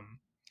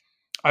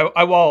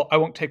 I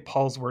won't take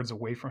Paul's words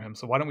away from him.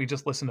 So why don't we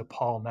just listen to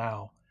Paul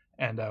now,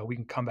 and we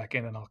can come back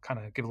in, and I'll kind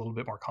of give a little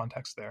bit more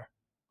context there.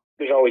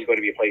 There's always going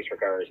to be a place for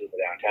cars in the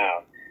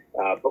downtown,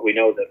 but we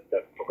know that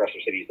the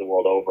progressive cities the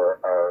world over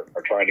are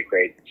trying to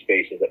create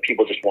spaces that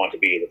people just want to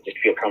be, that just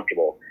feel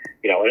comfortable.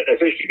 And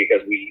it's interesting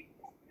because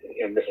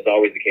and this is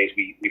always the case,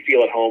 we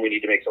feel at home, we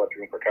need to make so much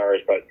room for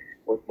cars, but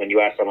when you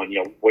ask someone,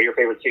 what are your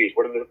favorite cities?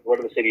 What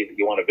are the cities that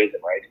you want to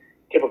visit, right?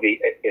 Typically,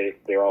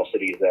 they're all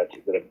cities that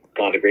have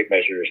gone to great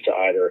measures to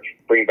either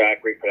bring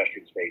back great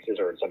pedestrian spaces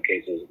or in some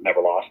cases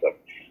never lost them.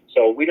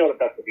 So we know that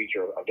that's the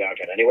future of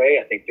downtown anyway.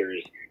 I think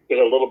there's a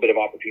little bit of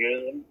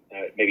opportunism,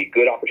 maybe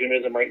good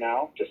opportunism right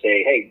now to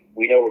say, hey,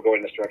 we know we're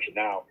going this direction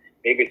now.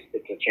 Maybe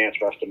it's a chance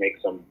for us to make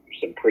some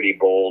pretty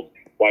bold,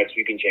 wide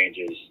sweeping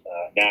changes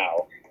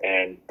now,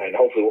 and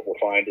hopefully what we'll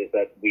find is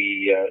that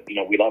we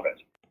love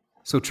it.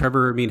 So,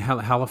 Trevor, I mean,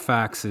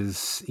 Halifax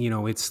is,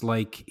 it's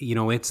like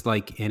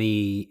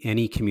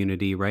any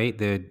community, right?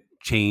 The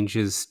change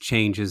is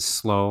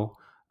slow.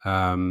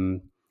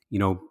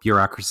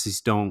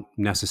 Bureaucracies don't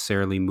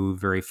necessarily move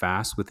very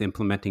fast with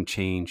implementing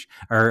change.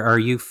 Are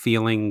you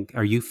feeling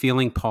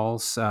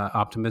Paul's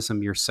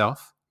optimism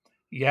yourself?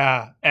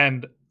 Yeah,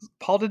 and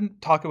Paul didn't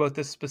talk about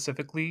this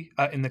specifically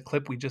in the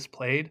clip we just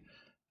played,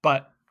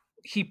 but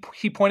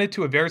he pointed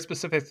to a very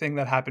specific thing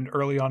that happened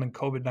early on in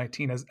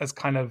COVID-19 as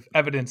kind of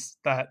evidence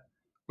that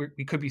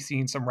we could be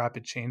seeing some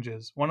rapid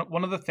changes.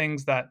 One of the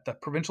things that the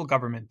provincial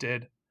government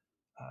did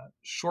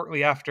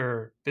shortly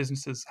after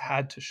businesses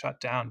had to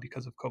shut down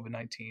because of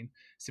COVID-19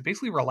 is it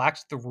basically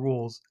relaxed the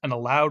rules and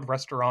allowed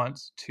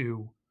restaurants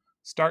to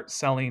start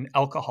selling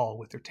alcohol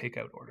with their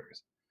takeout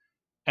orders.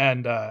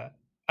 And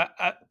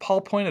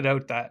Paul pointed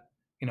out that,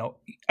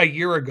 a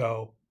year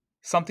ago,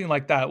 something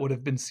like that would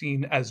have been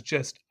seen as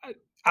just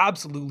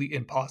absolutely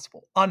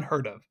impossible,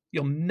 unheard of.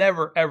 You'll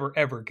never, ever,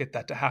 ever get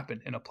that to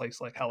happen in a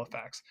place like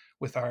Halifax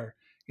with our,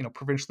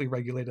 provincially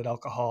regulated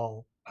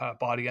alcohol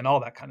body and all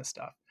that kind of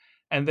stuff.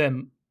 And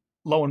then,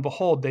 lo and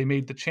behold, they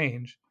made the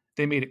change.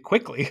 They made it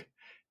quickly,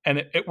 and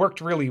it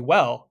worked really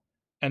well.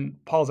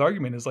 And Paul's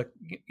argument is like,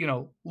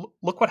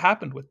 look what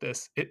happened with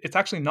this. It's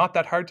actually not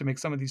that hard to make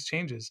some of these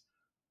changes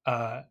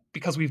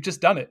because we've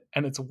just done it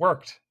and it's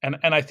worked. And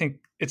I think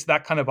it's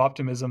that kind of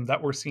optimism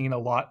that we're seeing a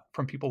lot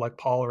from people like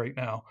Paul right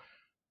now.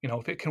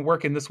 If it can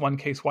work in this one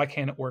case, why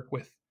can't it work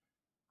with,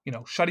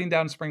 shutting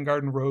down Spring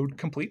Garden Road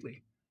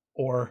completely,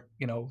 or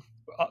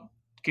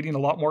getting a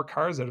lot more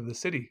cars out of the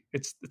city?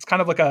 It's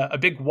kind of like a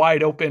big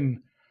wide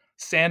open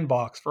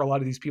sandbox for a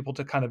lot of these people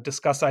to kind of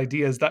discuss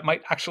ideas that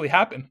might actually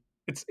happen.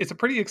 It's a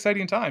pretty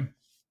exciting time.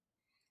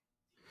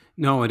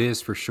 No, it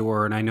is for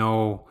sure, and I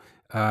know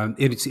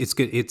it's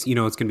good. It's it's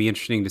going to be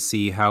interesting to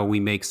see how we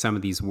make some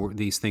of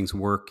these things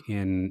work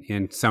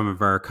in some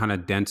of our kind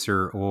of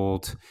denser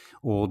old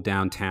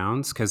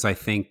downtowns. Because I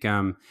think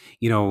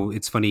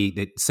it's funny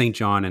that St.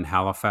 John and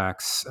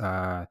Halifax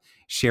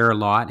share a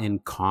lot in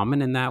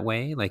common in that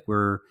way. Like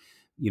we're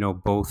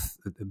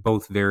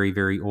both very,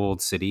 very old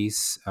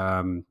cities.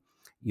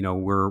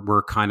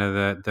 We're kind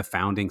of the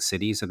founding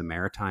cities of the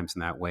Maritimes in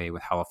that way,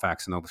 with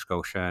Halifax in Nova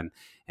Scotia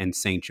and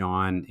St.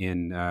 John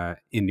in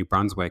New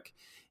Brunswick.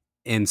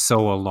 And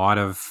so a lot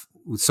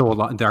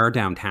there are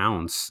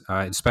downtowns,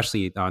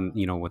 especially on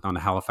on the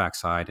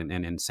Halifax side and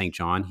in St.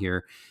 John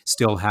here,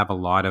 still have a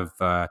lot of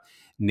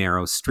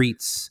narrow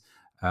streets,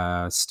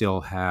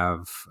 still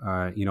have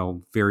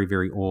very,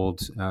 very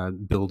old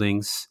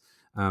buildings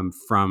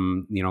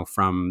from the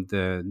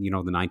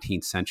the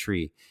 19th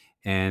century.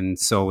 And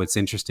so it's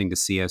interesting to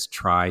see us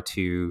try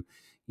to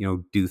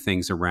do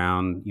things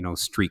around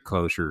street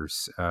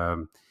closures,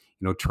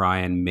 try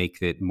and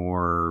make it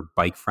more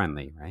bike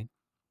friendly, right?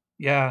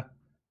 Yeah.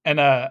 And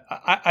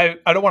I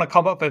don't want to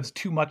come up as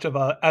too much of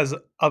a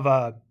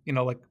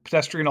like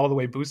pedestrian all the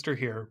way booster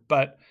here,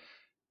 but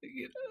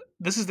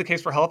this is the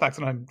case for Halifax,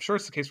 and I'm sure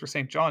it's the case for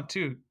St. John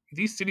too.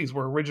 These cities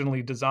were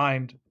originally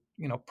designed,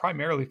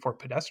 primarily for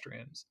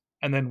pedestrians,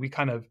 and then we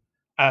kind of,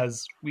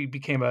 as we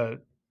became a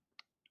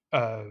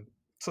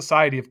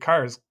society of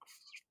cars,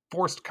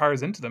 forced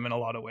cars into them in a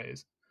lot of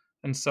ways.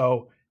 And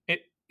so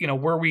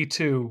were we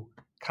to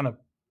kind of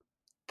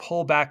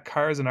pull back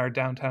cars in our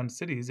downtown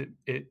cities,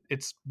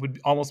 it's would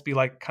almost be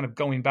like kind of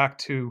going back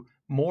to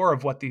more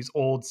of what these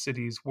old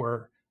cities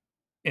were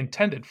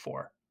intended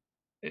for.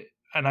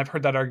 And I've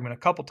heard that argument a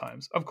couple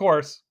times. Of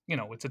course,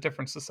 it's a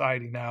different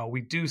society now.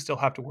 We do still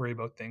have to worry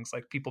about things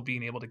like people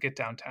being able to get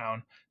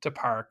downtown, to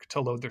park,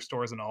 to load their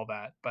stores and all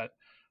that. But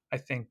I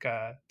think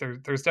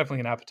there's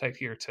definitely an appetite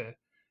here to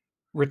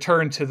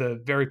return to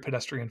the very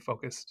pedestrian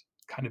focused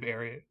kind of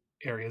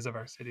areas of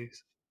our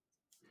cities.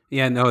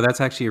 Yeah, no, that's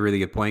actually a really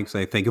good point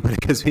because I think about it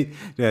because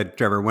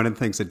Trevor, one of the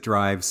things that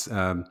drives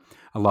a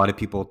lot of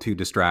people to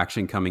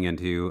distraction coming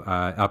into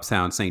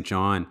uptown St.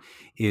 John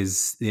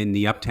is in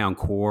the uptown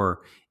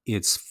core,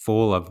 it's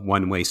full of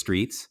one-way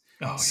streets.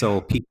 Oh, So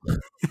yeah. people,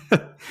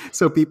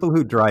 so people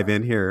who drive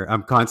in here,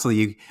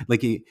 constantly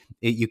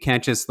you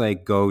can't just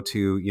like go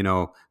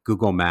to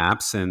Google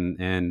Maps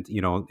and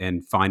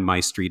find my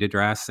street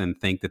address and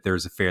think that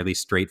there's a fairly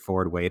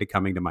straightforward way to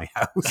coming to my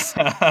house.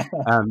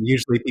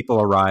 Usually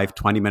people arrive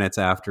 20 minutes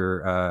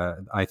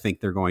after I think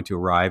they're going to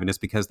arrive, and it's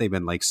because they've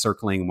been like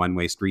circling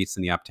one-way streets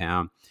in the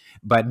uptown.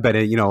 But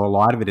a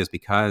lot of it is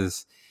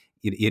because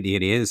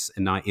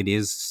it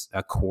is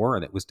a core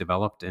that was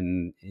developed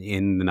in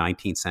the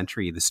 19th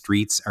century. The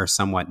streets are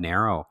somewhat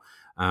narrow,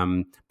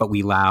 but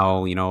we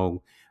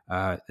allow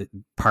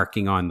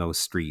parking on those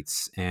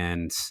streets,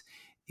 and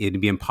it'd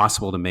be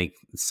impossible to make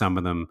some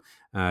of them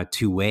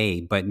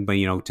two-way. But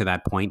to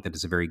that point, that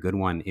is a very good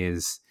one.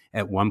 Is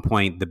at one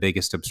point the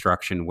biggest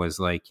obstruction was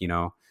like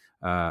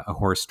a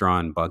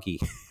horse-drawn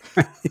buggy.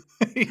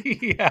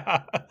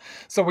 Yeah.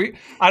 So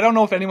I don't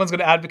know if anyone's going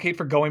to advocate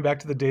for going back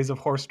to the days of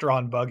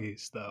horse-drawn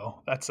buggies,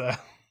 though. That's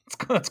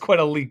quite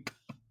a leap.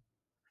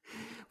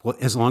 Well,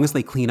 as long as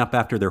they clean up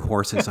after their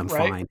horses, I'm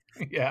Right? fine.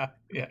 Yeah.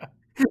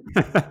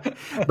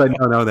 But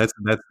no,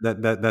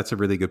 that's a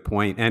really good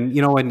point.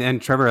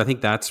 And Trevor, I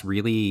think that's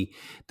really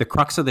the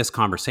crux of this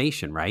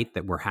conversation, right?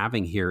 That we're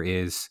having here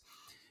is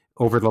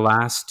over the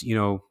last,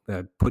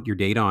 put your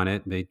date on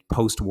it, the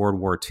post World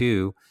War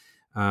II.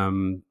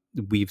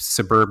 We've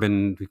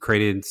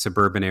created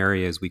suburban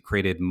areas. We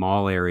created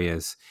mall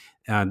areas.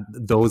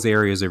 Those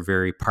areas are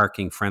very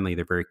parking friendly.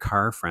 They're very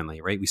car friendly,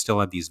 right? We still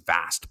have these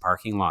vast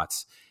parking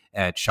lots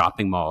at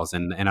shopping malls.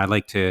 And I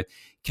like to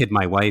kid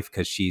my wife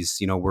because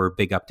she's, we're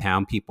big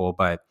uptown people,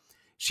 but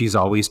she's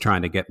always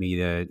trying to get me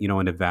to,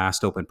 in a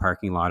vast open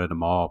parking lot at a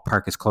mall,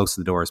 park as close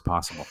to the door as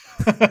possible.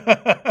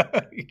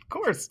 Of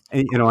course.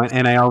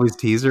 And I always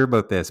tease her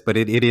about this, but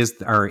it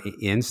is our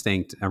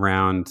instinct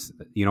around,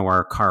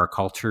 our car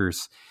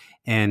cultures.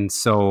 And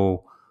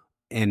so,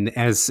 and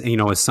as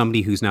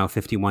somebody who's now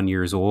 51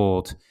 years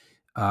old,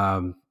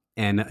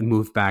 and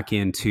moved back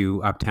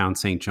into uptown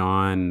St.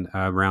 John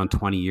around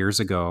 20 years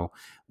ago,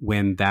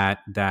 when that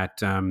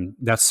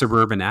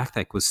suburban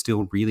ethic was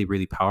still really,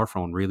 really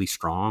powerful and really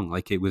strong.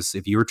 Like it was,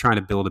 if you were trying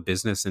to build a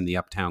business in the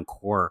uptown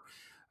core,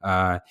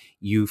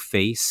 you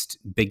faced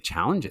big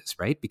challenges,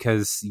 right?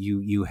 Because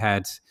you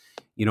had,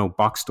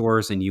 box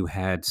stores and you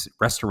had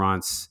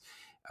restaurants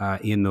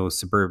in those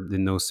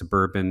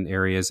suburban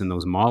areas, in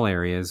those mall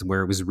areas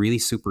where it was really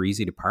super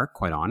easy to park,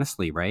 quite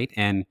honestly, right?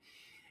 And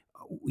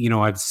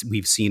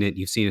we've seen it.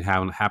 You've seen it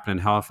happen in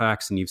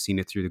Halifax, and you've seen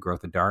it through the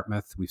growth of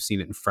Dartmouth. We've seen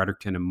it in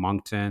Fredericton and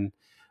Moncton.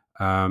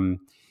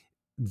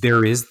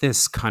 There is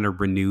this kind of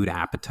renewed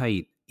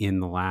appetite in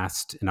the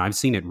last, and I've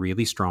seen it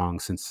really strong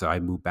since I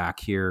moved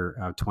back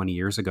here 20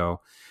 years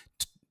ago,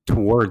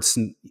 towards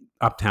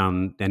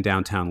uptown and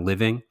downtown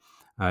living.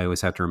 I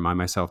always have to remind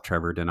myself,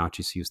 Trevor, to not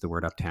just use the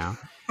word uptown,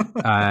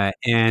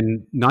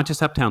 and not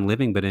just uptown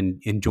living, but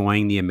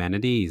enjoying the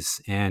amenities.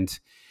 And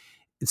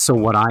so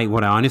what I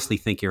honestly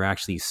think you're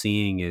actually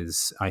seeing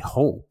is, I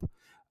hope,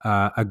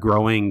 a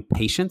growing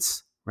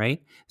patience, right?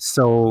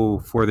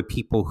 So for the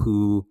people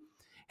who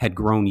had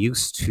grown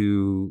used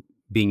to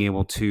being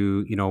able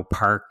to,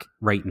 park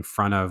right in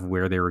front of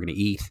where they were going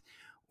to eat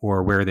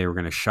or where they were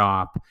going to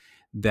shop,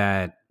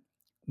 that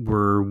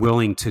were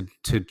willing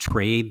to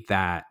trade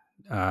that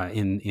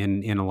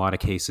in a lot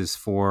of cases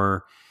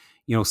for,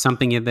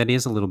 something that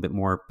is a little bit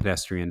more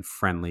pedestrian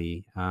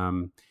friendly.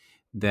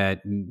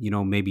 That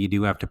maybe you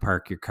do have to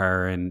park your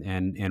car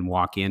and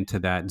walk into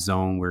that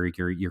zone where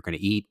you're going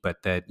to eat,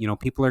 but that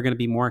people are going to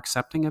be more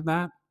accepting of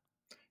that.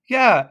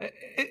 Yeah,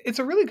 it's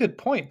a really good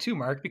point too,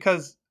 Mark,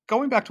 because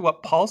going back to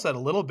what Paul said a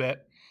little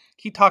bit,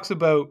 he talks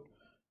about,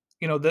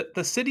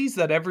 the cities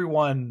that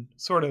everyone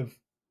sort of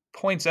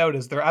points out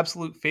as their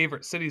absolute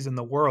favorite cities in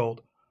the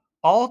world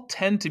all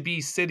tend to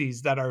be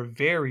cities that are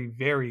very,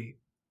 very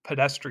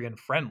pedestrian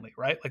friendly,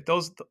 right? Like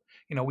those,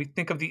 we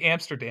think of the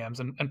Amsterdams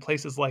and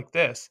places like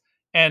this.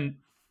 And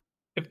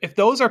if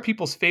those are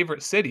people's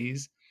favorite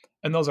cities,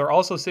 And those are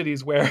also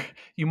cities where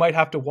you might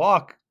have to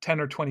walk 10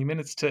 or 20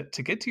 minutes to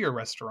get to your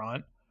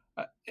restaurant.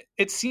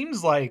 It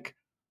seems like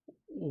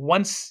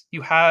once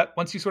you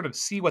sort of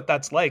see what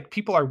that's like,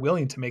 people are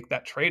willing to make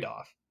that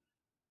trade-off.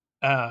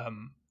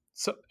 And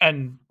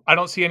I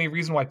don't see any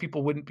reason why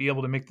people wouldn't be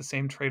able to make the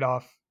same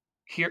trade-off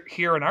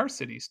here in our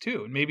cities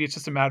too. And maybe it's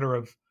just a matter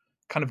of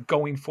kind of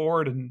going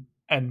forward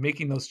and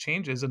making those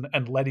changes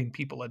and letting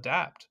people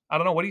adapt. I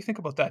don't know. What do you think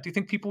about that? Do you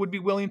think people would be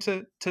willing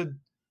to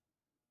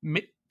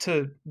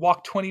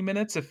walk 20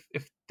 minutes if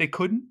they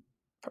couldn't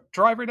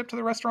drive right up to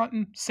the restaurant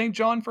in St.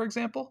 John, for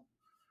example?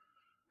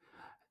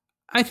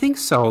 I think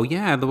so.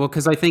 Yeah. Well,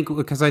 because I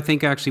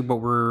think actually what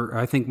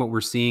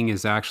we're seeing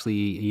is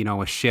actually,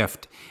 a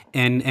shift,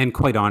 and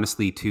quite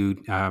honestly, too,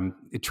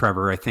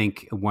 Trevor. I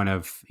think one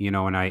of,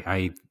 and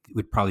I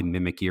would probably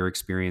mimic your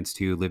experience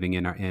too, living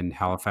in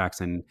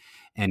Halifax and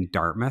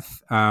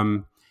Dartmouth.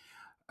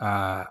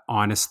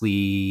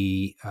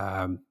 Honestly,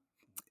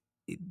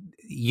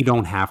 you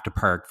don't have to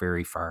park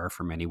very far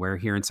from anywhere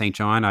here in St.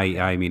 John.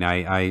 I mean,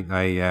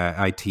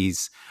 I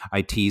tease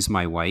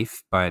my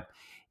wife, but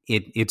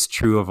it's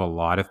true of a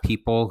lot of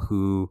people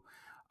who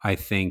I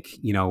think,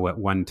 at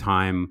one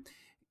time,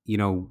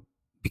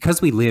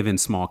 because we live in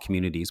small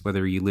communities,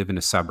 whether you live in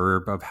a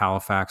suburb of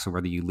Halifax or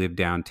whether you live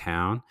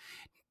downtown,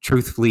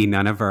 truthfully,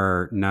 none of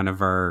our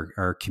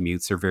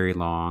commutes are very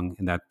long.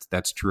 And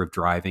that's true of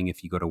driving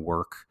if you go to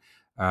work.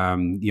 I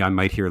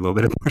might hear a little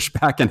bit of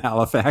pushback in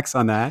Halifax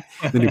on that.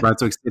 The New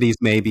Brunswick cities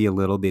may be a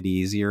little bit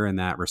easier in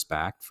that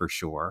respect, for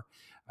sure.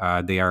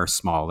 They are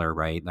smaller,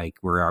 right? Like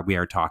we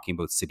are talking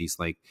about cities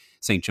like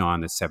St.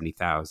 John that's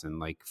 70,000,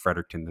 like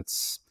Fredericton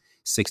that's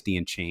 60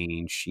 and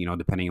change.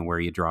 Depending on where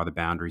you draw the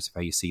boundaries of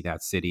how you see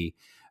that city.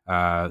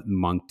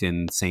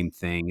 Moncton, same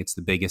thing. It's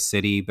the biggest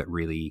city, but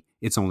really,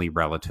 it's only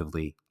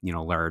relatively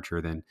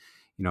larger than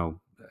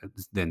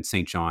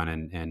St. John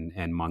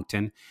and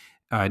Moncton.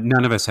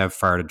 None of us have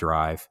far to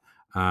drive.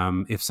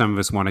 If some of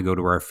us want to go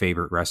to our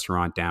favorite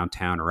restaurant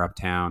downtown or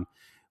uptown,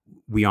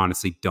 we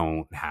honestly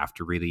don't have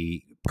to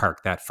really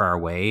park that far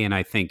away. And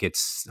I think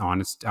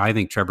I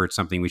think, Trevor, it's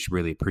something we should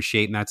really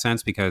appreciate in that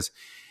sense, because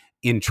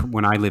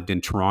when I lived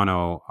in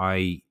Toronto,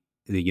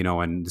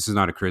 and this is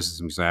not a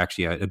criticism because I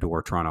actually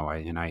adore Toronto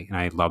and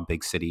I love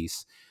big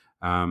cities,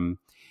 I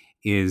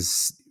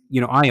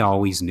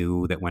always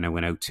knew that when I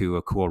went out to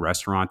a cool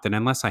restaurant, that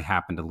unless I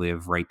happened to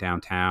live right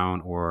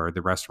downtown or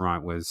the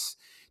restaurant was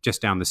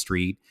just down the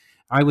street,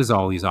 I was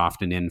always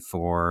often in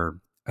for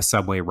a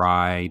subway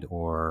ride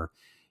or,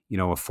 a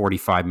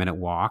 45-minute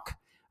walk.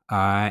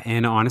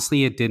 And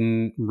honestly, it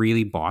didn't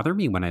really bother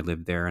me when I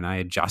lived there, and I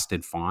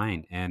adjusted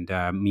fine. And,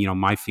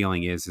 my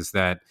feeling is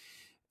that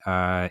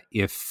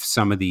if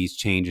some of these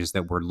changes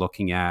that we're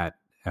looking at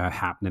they're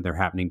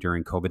happening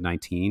during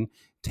COVID-19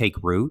 take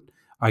root,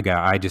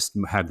 I just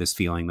have this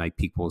feeling like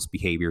people's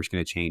behavior is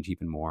going to change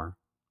even more.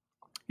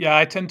 Yeah,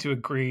 I tend to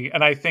agree.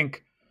 And I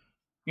think,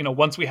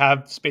 once we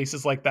have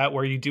spaces like that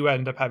where you do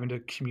end up having to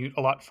commute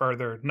a lot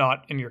further,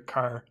 not in your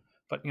car,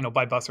 but,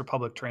 by bus or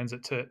public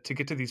transit to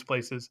get to these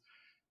places,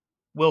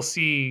 we'll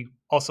see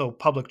also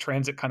public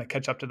transit kind of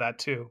catch up to that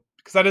too.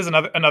 Because that is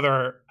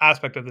another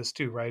aspect of this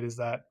too, right? Is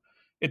that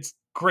it's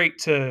great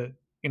to,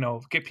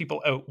 get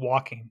people out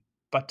walking,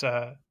 but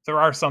there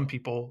are some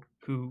people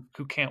who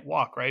can't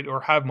walk, right, or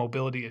have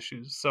mobility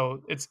issues.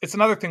 So it's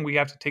another thing we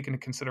have to take into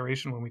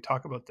consideration when we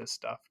talk about this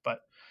stuff. But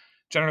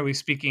generally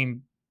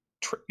speaking,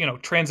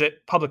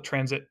 public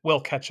transit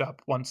will catch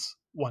up once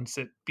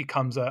it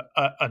becomes a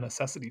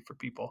necessity for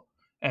people.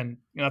 And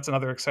that's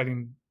another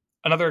exciting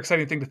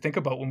thing to think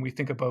about when we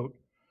think about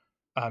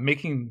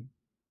making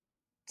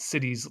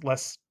cities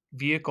less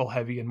vehicle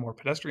heavy and more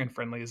pedestrian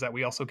friendly, is that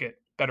we also get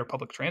better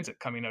public transit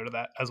coming out of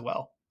that as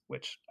well,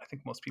 which I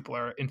think most people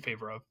are in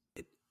favor of.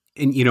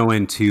 And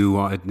and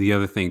to the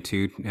other thing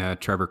too,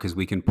 Trevor, because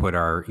we can put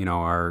our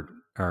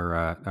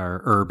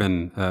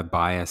urban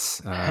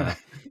bias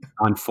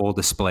on full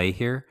display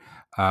here.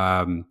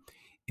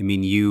 I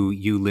mean,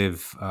 you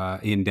live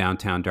in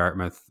downtown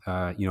Dartmouth,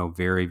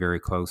 very, very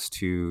close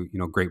to,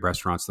 great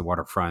restaurants, the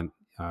waterfront,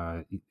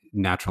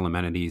 natural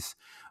amenities.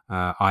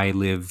 I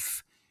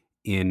live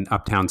in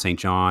Uptown St.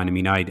 John. I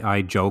mean,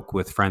 I joke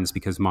with friends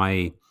because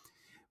my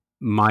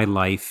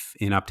life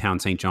in Uptown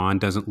St. John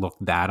doesn't look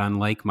that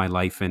unlike my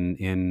life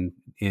in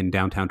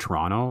downtown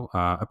Toronto,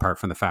 apart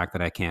from the fact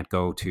that I can't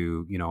go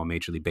to, a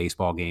Major League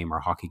Baseball game or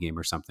a hockey game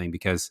or something,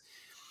 because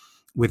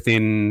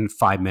within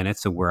 5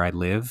 minutes of where I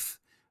live,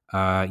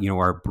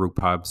 our brew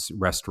pubs,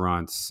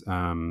 restaurants,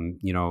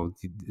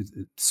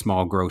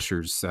 small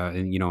grocers,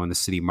 in the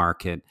city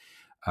market.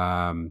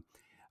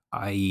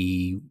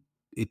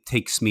 It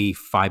takes me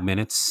 5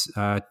 minutes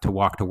to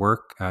walk to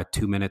work,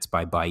 2 minutes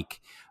by bike.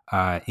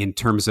 In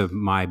terms of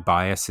my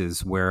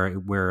biases,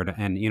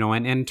 and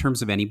in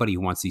terms of anybody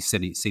who wants these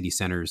city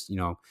centers,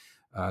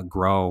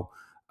 grow,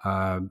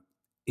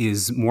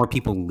 is more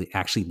people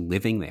actually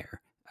living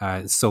there.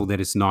 So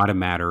that it's not a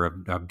matter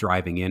of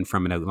driving in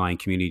from an outlying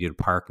community to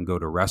park and go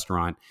to a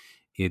restaurant.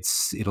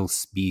 It'll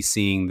be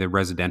seeing the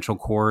residential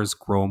cores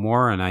grow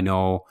more. And I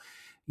know,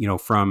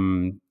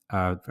 from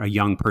a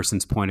young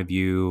person's point of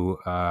view,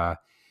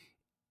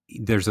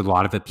 there's a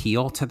lot of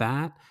appeal to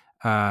that.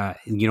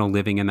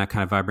 Living in that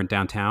kind of vibrant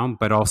downtown,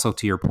 but also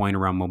to your point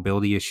around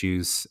mobility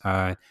issues.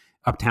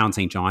 Uptown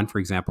St. John, for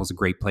example, is a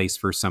great place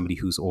for somebody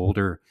who's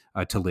older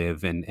to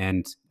live.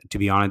 And to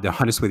be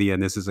honest with you,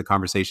 and this is a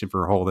conversation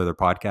for a whole other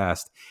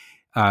podcast,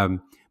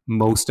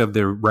 most of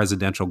the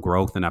residential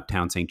growth in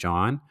Uptown St.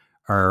 John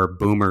are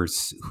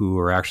boomers who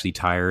are actually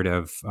tired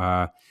of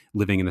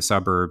living in the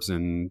suburbs.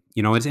 And,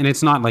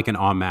 it's not like an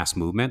en masse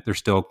movement. There's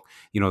still,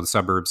 the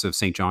suburbs of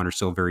St. John are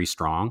still very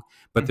strong,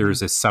 but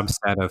there's a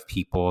subset of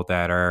people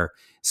that are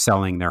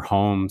selling their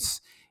homes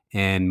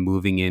and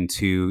moving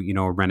into,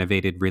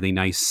 renovated, really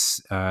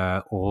nice,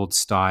 old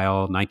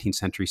style, 19th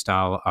century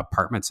style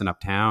apartments in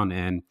Uptown,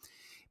 and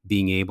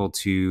being able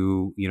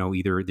to,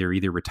 they're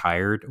either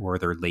retired or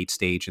they're late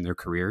stage in their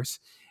careers,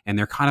 and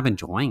they're kind of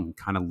enjoying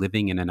kind of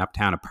living in an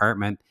Uptown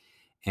apartment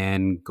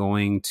and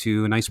going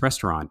to a nice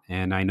restaurant.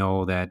 And I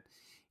know that,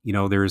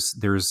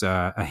 there's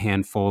a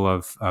handful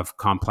of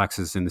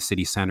complexes in the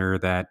city center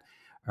that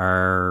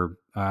are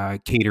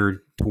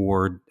catered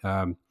toward,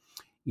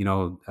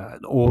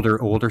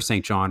 older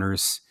St.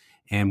 Johners,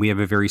 and we have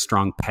a very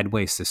strong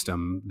pedway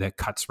system that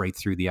cuts right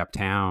through the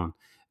Uptown.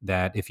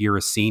 That if you're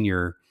a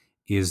senior,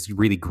 is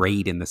really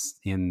great in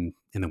the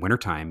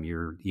wintertime.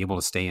 You're able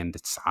to stay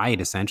inside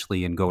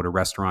essentially and go to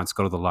restaurants,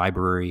 go to the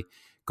library,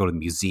 go to the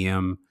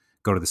museum,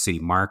 go to the city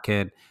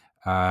market,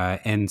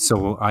 and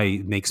so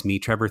it makes me,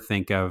 Trevor,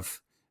 think of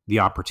the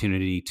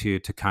opportunity to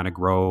kind of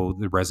grow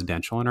the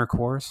residential in our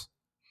cores.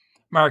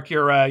 Mark,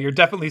 you're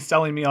definitely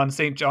selling me on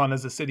St. John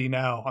as a city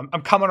now.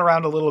 I'm coming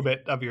around a little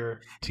bit to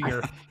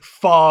your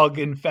fog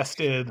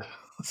infested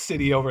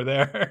city over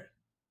there.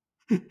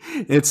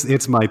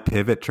 It's my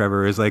pivot,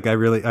 Trevor. Is like I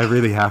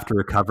really have to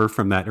recover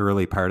from that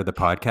early part of the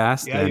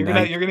podcast. Yeah,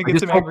 and you're gonna get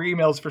some angry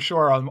emails for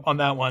sure on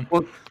that one.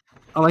 Well,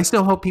 I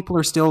still hope people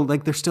are still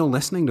they're still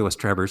listening to us,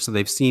 Trevor. So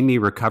they've seen me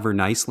recover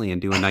nicely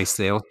and do a nice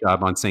sales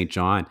job on St.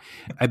 John.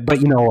 But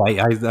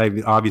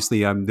I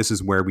obviously this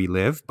is where we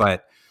live,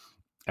 but.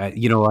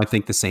 I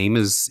think the same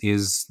is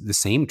the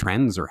same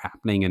trends are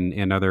happening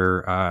in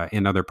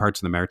other parts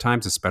of the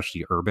Maritimes,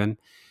 especially urban,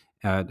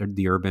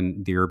 the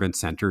urban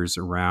centers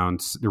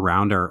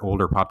around our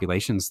older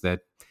populations that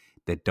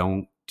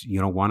don't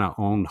want to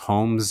own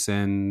homes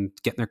and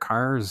get in their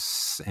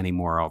cars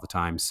anymore all the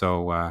time.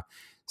 So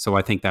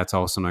I think that's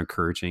also an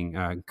encouraging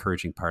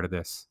part of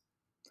this.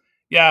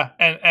 Yeah,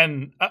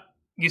 and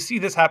you see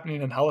this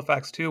happening in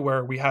Halifax too,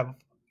 where we have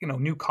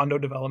new condo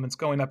developments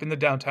going up in the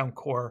downtown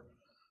core.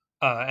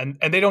 And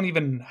they don't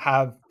even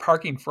have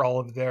parking for all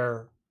of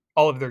their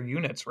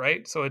units,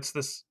 right? So it's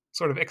this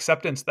sort of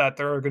acceptance that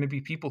there are going to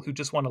be people who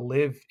just want to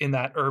live in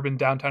that urban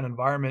downtown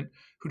environment,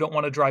 who don't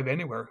want to drive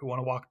anywhere, who want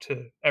to walk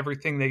to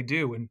everything they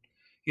do, and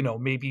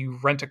maybe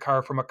rent a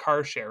car from a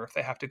car share if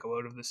they have to go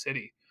out of the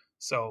city.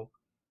 So,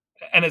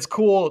 and it's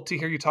cool to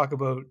hear you talk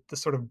about the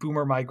sort of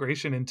boomer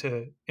migration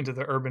into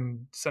the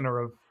urban center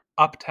of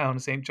Uptown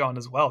St. John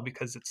as well,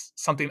 because it's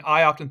something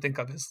I often think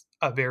of as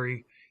a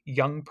very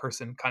young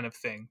person kind of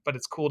thing. But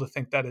it's cool to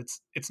think that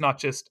it's not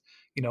just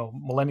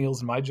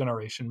millennials in my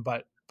generation,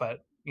 but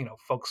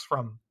folks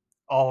from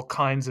all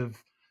kinds of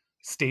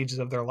stages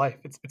of their life.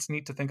 It's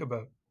neat to think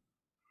about.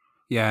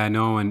 Yeah,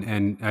 no,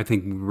 and I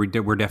think we're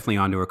definitely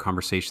onto a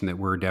conversation that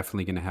we're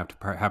definitely going to have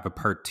to have a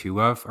part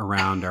 2 of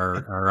around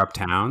our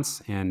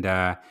uptowns. And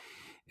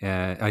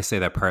I say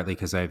that partly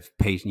because I've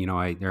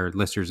our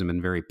listeners have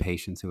been very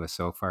patient to us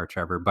so far,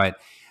 Trevor. But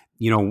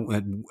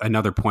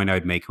another point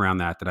I'd make around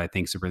that I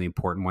think is a really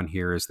important one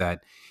here is that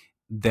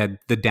the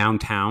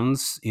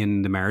downtowns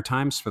in the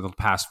Maritimes for the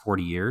past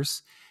 40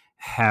 years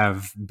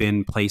have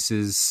been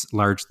places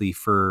largely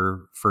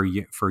for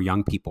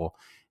young people,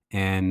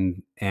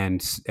 and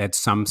at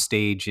some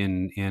stage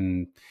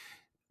in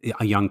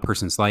a young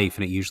person's life,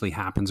 and it usually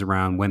happens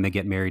around when they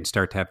get married and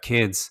start to have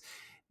kids,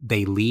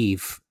 they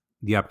leave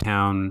the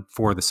uptown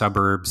for the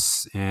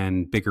suburbs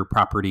and bigger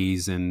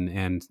properties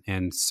and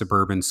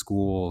suburban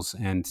schools.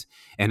 And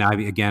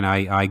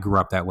I grew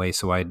up that way.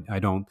 So I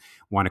don't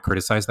want to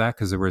criticize that,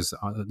 because there was,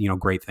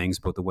 great things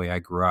about the way I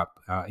grew up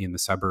in the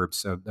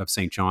suburbs of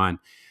St. John.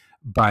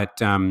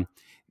 But in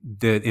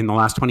the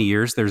last 20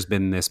 years, there's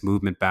been this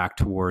movement back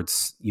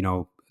towards,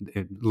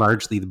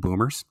 largely the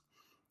boomers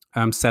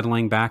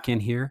settling back in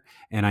here.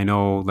 And I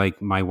know,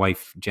 like, my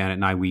wife, Janet,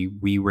 and I,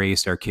 we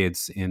raised our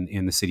kids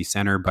in the city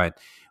center, but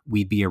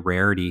we'd be a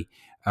rarity.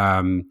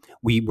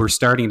 We're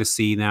starting to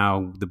see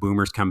now the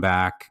boomers come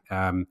back.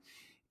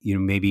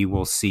 Maybe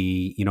we'll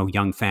see,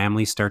 young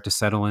families start to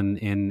settle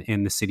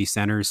in the city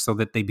centers, so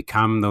that they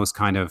become those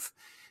kind of,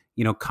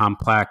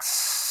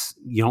 complex,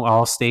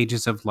 all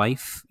stages of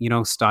life,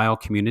 style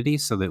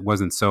communities, so that it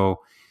wasn't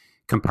so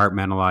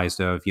compartmentalized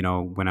of,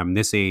 when I'm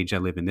this age, I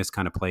live in this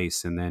kind of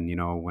place. And then,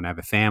 when I have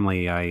a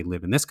family, I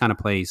live in this kind of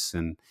place.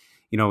 And,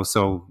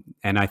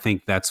 and I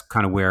think that's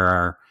kind of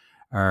where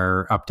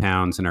our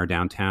uptowns and our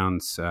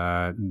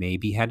downtowns may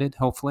be headed,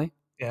 hopefully.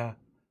 Yeah.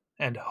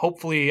 And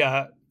hopefully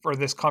for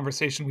this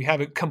conversation, we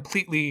haven't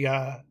completely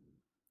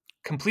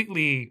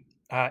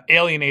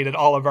alienated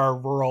all of our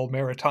rural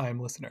maritime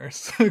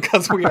listeners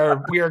because we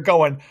are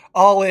going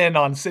all in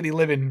on city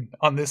living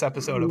on this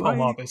episode of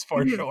Home Office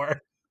for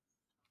sure.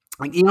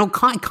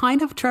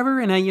 Kind of, Trevor,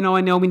 and I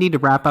know we need to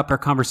wrap up our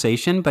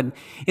conversation, but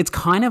it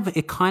kind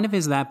of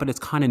is that, but it's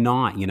kind of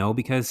not,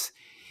 because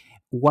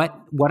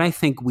what I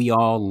think we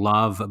all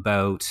love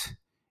about,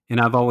 and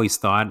I've always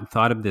thought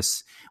of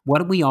this,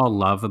 what we all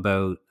love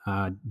about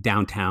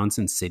downtowns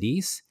and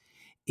cities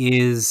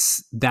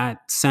is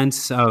that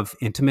sense of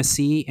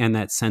intimacy and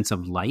that sense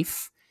of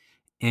life.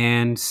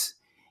 And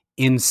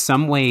in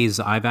some ways,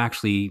 I've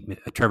actually,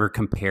 Trevor,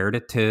 compared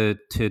it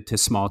to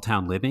small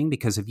town living,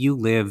 because if you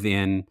live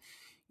in,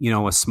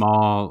 a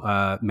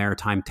small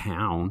maritime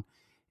town,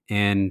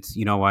 and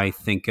I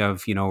think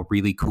of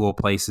really cool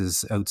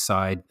places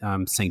outside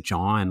St.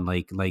 John,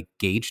 like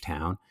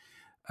Gagetown,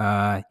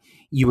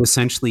 you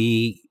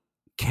essentially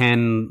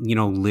can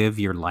live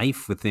your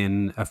life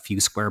within a few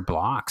square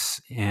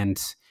blocks,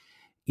 and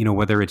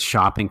whether it's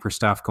shopping for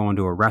stuff, going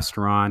to a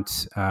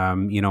restaurant,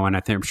 and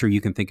I'm sure you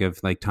can think of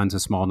like tons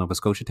of small Nova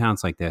Scotia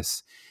towns like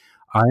this.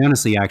 I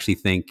honestly actually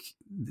think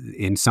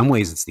in some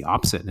ways it's the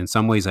opposite. In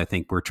some ways, I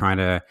think we're trying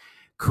to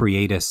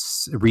recreate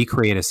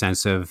a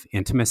sense of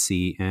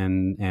intimacy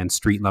and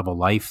street level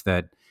life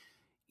that,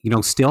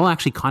 still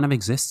actually kind of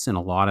exists in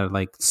a lot of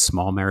like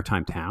small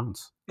maritime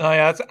towns. Oh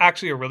yeah, that's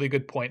actually a really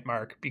good point,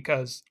 Mark,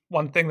 because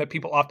one thing that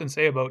people often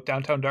say about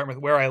downtown Dartmouth,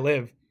 where I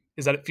live,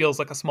 is that it feels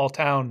like a small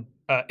town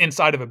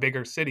inside of a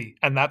bigger city.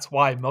 And that's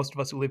why most of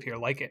us who live here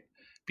like it,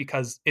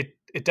 because it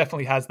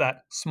definitely has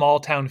that small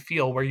town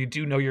feel where you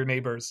do know your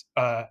neighbors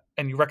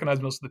and you recognize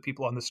most of the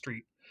people on the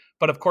street.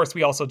 But of course,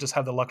 we also just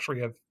have the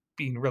luxury of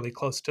being really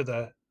close to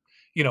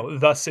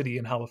the city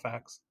in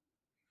Halifax.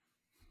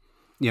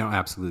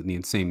 Absolutely,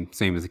 and same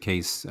as the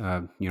case,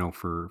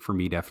 for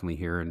me definitely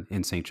here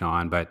in St.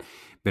 John. But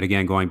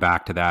again, going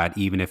back to that,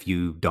 even if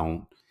you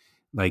don't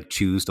like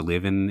choose to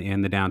live in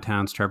the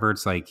downtowns, Trevor,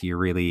 it's like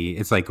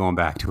it's like going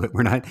back to it.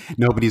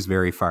 Nobody's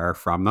very far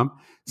from them,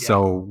 yeah.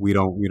 So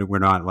we're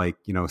not like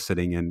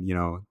sitting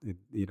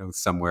in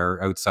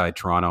somewhere outside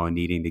Toronto and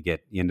needing to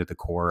get into the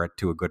core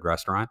to a good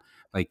restaurant.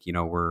 Like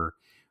we're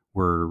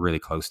really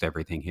close to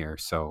everything here,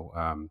 so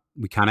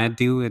we kind of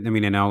do it. I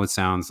mean, I know it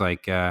sounds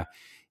like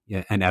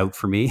an out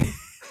for me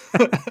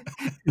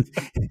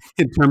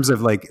in terms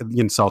of like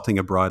insulting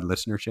a broad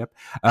listenership,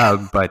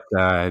 but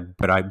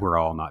we're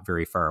all not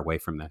very far away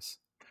from this.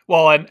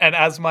 Well, and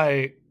as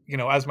my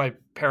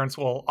parents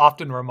will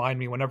often remind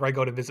me whenever I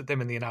go to visit them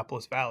in the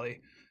Annapolis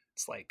Valley,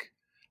 it's like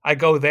I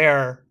go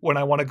there when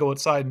I want to go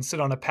outside and sit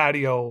on a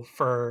patio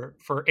for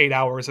 8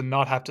 hours and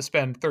not have to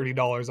spend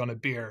 $30 on a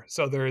beer.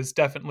 So there's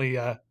definitely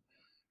a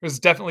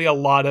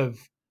lot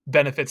of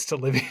benefits to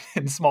living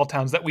in small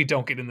towns that we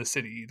don't get in the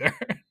city either.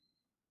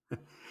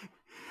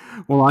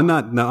 Well, on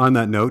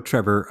that note,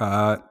 Trevor,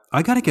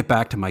 I got to get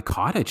back to my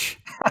cottage.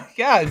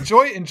 Yeah,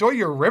 enjoy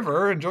your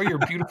river, enjoy your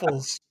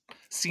beautiful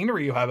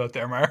scenery you have out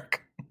there,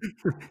 Mark.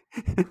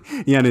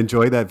 Yeah, and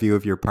enjoy that view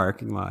of your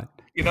parking lot.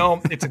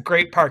 It's a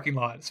great parking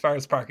lot as far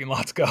as parking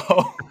lots go.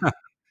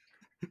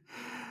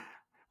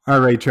 All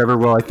right, Trevor.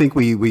 Well, I think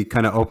we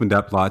kind of opened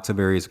up lots of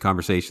areas of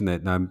conversation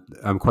that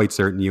I'm quite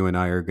certain you and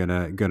I are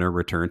gonna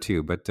return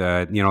to. But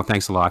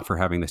thanks a lot for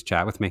having this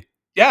chat with me.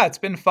 Yeah, it's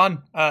been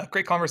fun.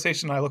 Great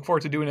conversation. I look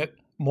forward to doing it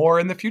more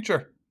in the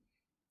future.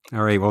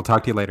 All right, we'll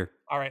talk to you later.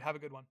 All right, have a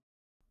good one.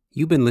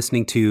 You've been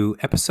listening to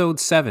episode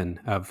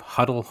 7 of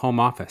Huddle Home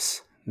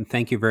Office. And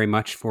thank you very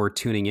much for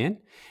tuning in.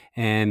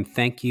 And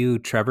thank you,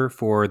 Trevor,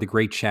 for the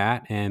great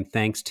chat. And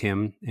thanks,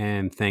 Tim.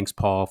 And thanks,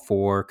 Paul,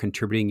 for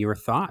contributing your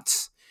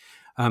thoughts.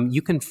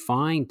 You can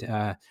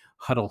find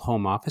Huddle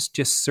Home Office.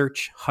 Just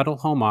search Huddle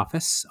Home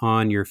Office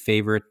on your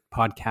favorite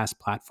podcast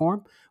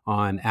platform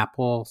on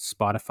Apple,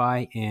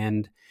 Spotify,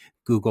 and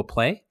Google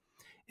Play.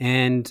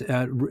 And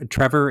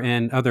Trevor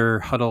and other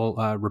Huddle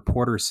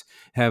reporters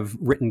have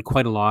written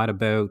quite a lot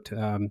about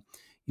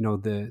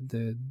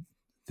the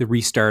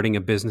restarting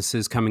of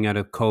businesses coming out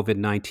of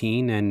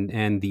COVID-19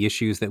 and the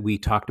issues that we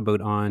talked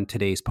about on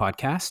today's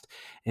podcast.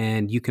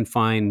 And you can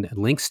find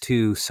links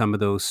to some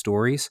of those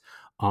stories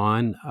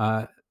on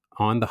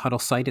the Huddle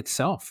site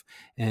itself.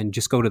 And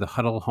just go to the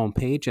Huddle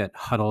homepage at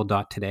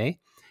huddle.today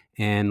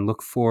and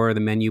look for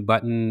the menu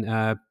button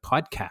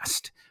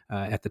podcast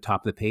at the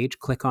top of the page.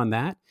 Click on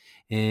that,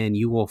 and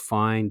you will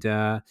find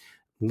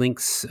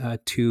links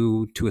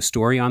to a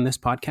story on this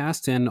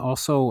podcast and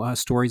also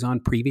stories on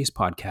previous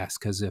podcasts.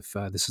 Because if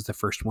this is the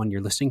first one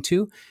you're listening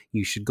to,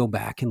 you should go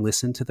back and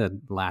listen to the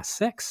last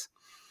 6.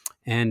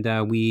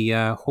 And we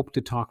hope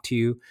to talk to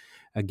you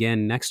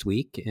again next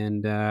week.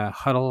 And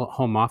Huddle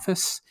Home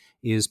Office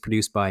is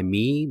produced by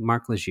me,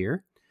 Mark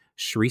Legier,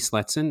 Cherise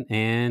Letson,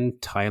 and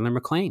Tyler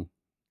McLean.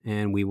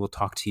 And we will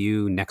talk to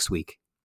you next week.